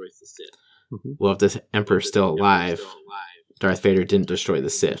Sith. Mm-hmm. Well, if the Emperor's still alive, Darth Vader didn't destroy the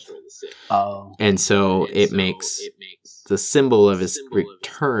Sith. Oh. And so it makes the symbol of his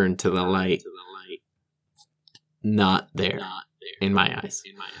return to the light not there, in my eyes.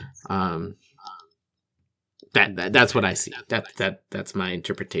 That's what I see. That's my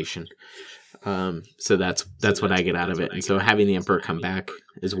interpretation. So that's what I get out of it. And so having the Emperor come back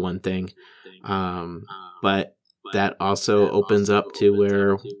is one thing. But that also opens up to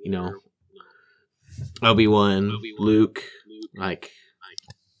where, Obi-Wan, Luke, like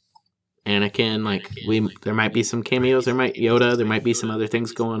Anakin, like there might be some cameos, there might be some other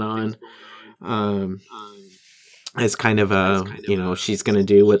things going on. It's kind of she's going to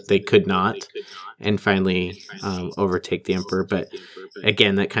do what they could not and finally overtake the Emperor. But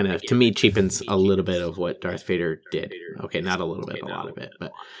again, that kind of, to me, cheapens a little bit of what Darth Vader did. Okay, not a little bit, a lot of it.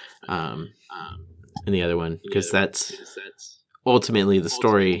 But and the other one, because that's ultimately the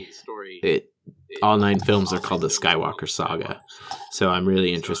story. All 9 films are called the Skywalker Saga. So I'm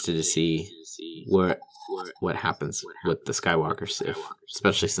really interested to see what happens with the Skywalker Sith,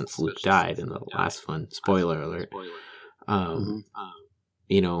 especially since Luke died in the last one. Spoiler alert.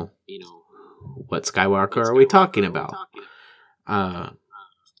 What Skywalker are we talking about?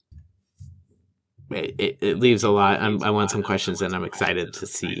 It leaves a lot. I want some questions, and I'm excited to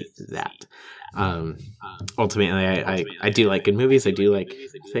see that. Ultimately, I do like good movies. I do like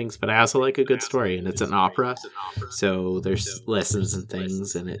things, but I also like a good story, and it's an opera, so there's lessons and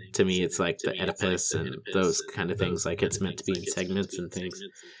things. And to me, it's like the Oedipus and those kind of things. Like it's meant to be in segments and things.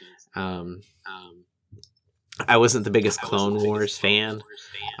 I wasn't the biggest Clone Wars fan.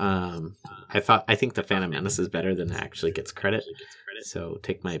 I think the Phantom Menace is better than it actually gets credit. So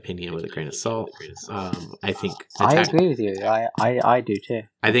take my opinion with a grain of salt. I think I agree with you. I do too.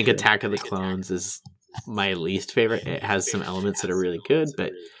 I think Attack of the Clones is my least favorite. It has some elements that are really good,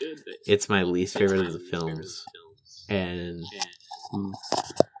 but it's my least favorite of the films. And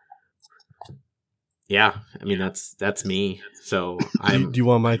yeah, I mean that's me. So do you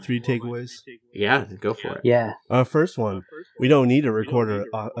want my 3 takeaways? Yeah, go for it. Yeah. First one, we don't need to record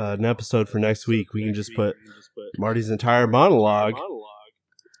an episode for next week. We can just put Marty's entire monologue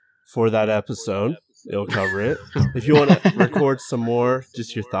for that episode. It'll cover it. If you want to record some more,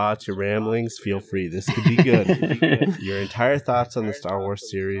 just your thoughts, your ramblings, feel free. This could be good. Your entire thoughts on the Star Wars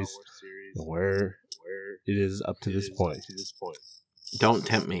series, where it is up to this point. Don't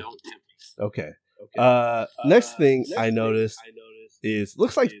tempt me. Okay. Next thing I noticed is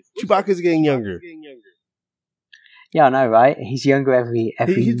looks like Chewbacca's getting younger. Yeah, I know, right? He's younger every He's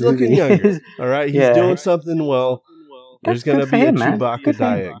movie. looking younger. All right, he's doing something well. There's going to be a Chewbacca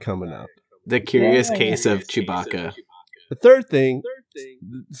diet coming out. The curious case of Chewbacca. The third thing,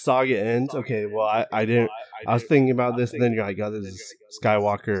 the saga ends. Okay, well, I was thinking about this, and then you're like, oh, this is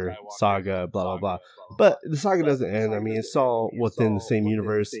Skywalker saga, blah, blah, blah. But the saga doesn't end. I mean, it's all within the same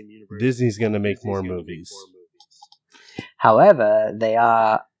universe. Disney's going to make more movies. However,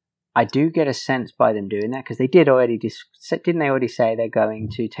 I do get a sense by them doing that, because they did already, didn't they already say they're going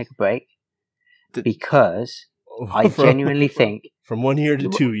to take a break? Because I genuinely think... From 1 year to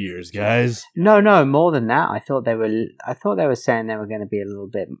 2 years, guys. No, more than that. I thought they were saying they were going to be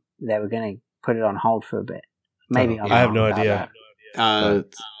they were going to put it on hold for a bit. Maybe I have no idea.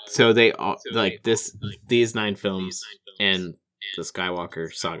 So they like these 9 films and the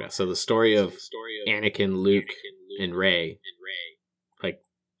Skywalker saga. So the story of Anakin, Luke, and Rey,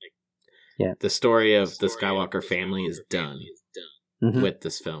 the story of the Skywalker family is done with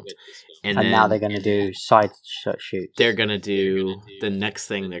this film. And then now they're going to do side shoots. They're going to do, the next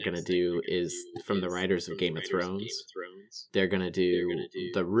thing they're going to do is from the writers of Game of Thrones. They're going to do,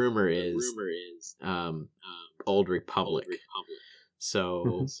 the rumor is Old Republic.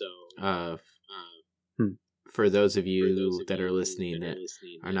 So for those of you that are listening that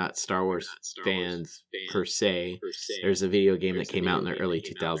are not Star Wars fans per se, there's a video game that came out in the early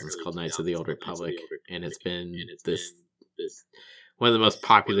 2000s called Knights of the Old Republic, and it's been this one of the most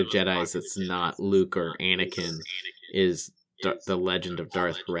popular Jedis that's not Luke or Anakin is the Legend of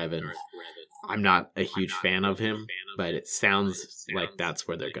Darth Revan. I'm not a huge fan of him, but it sounds like that's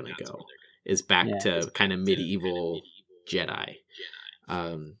where they're going to go, is back to kind of medieval Jedi.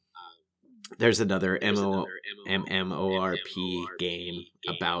 There's another MMORP game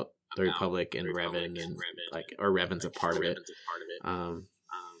about the Republic and Revan, and like, or Revan's a part of it.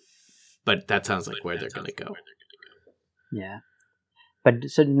 But that sounds like where they're going to go. Yeah. But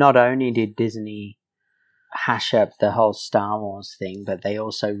so not only did Disney hash up the whole Star Wars thing, but they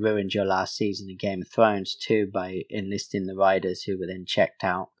also ruined your last season of Game of Thrones too by enlisting the writers who were then checked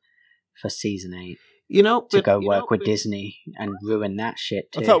out for season 8 to go work with Disney and ruin that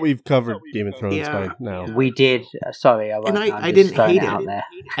shit too. I thought we've covered Game of Thrones by now. We did. Sorry, I didn't hate it. There.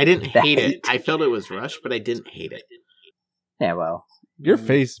 I didn't hate it. I felt it was rushed, but I didn't hate it. Yeah, well, your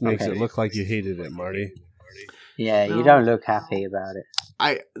face makes it look like you hated it, Marty. Yeah, no. You don't look happy about it.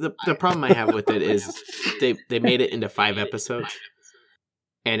 The problem I have with it is they made it into 5 episodes,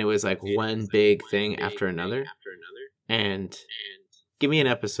 and it was like one big thing after another. And give me an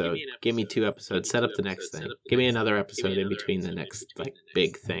episode, give me 2 episodes, set up the next thing, give me another episode in between the next like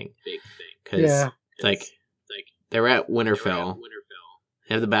big thing. Because like they're at Winterfell,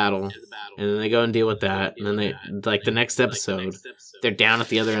 they have the battle, and then they go and deal with that, and then they like the next episode they're down at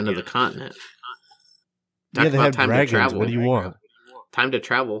the other end of the continent. Talk they have dragons. What do you want? Time to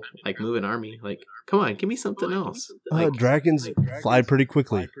travel, like move an army. Like, come on, give me something else. Like, dragons fly pretty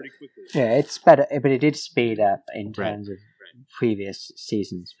quickly. Yeah, it's better, but it did speed up in terms of previous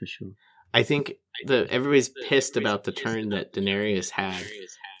seasons for sure. I think everybody's pissed about the turn that Daenerys had.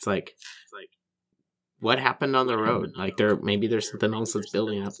 It's like, what happened on the road? Like, maybe there's something else that's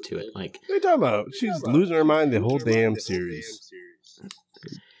building up to it. Like, what are you talking about? She's losing her mind the whole damn series,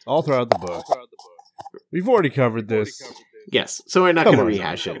 all throughout the book. We've already covered this. Yes, so we're not going to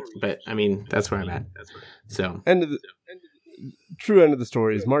rehash it, but I mean that's where I'm at. So, true end of the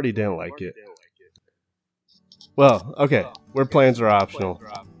story is Marty didn't like it. Well, okay, where plans are optional.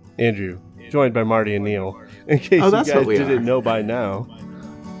 Andrew, joined by Marty and Neil, in case you guys didn't know by now.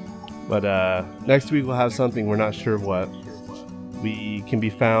 But next week we'll have something, we're not sure what. We can be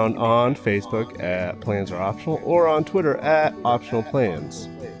found on Facebook at Plans Are Optional or on Twitter at Optional Plans.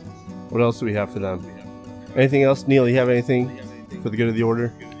 What else do we have for them? Anything else? Neil, you have anything for the good of the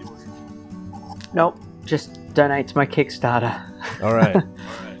order? Nope. Just donate to my Kickstarter. All right.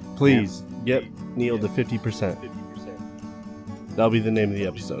 Please get Neil to 50%. That'll be the name of the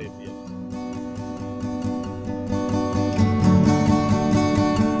episode.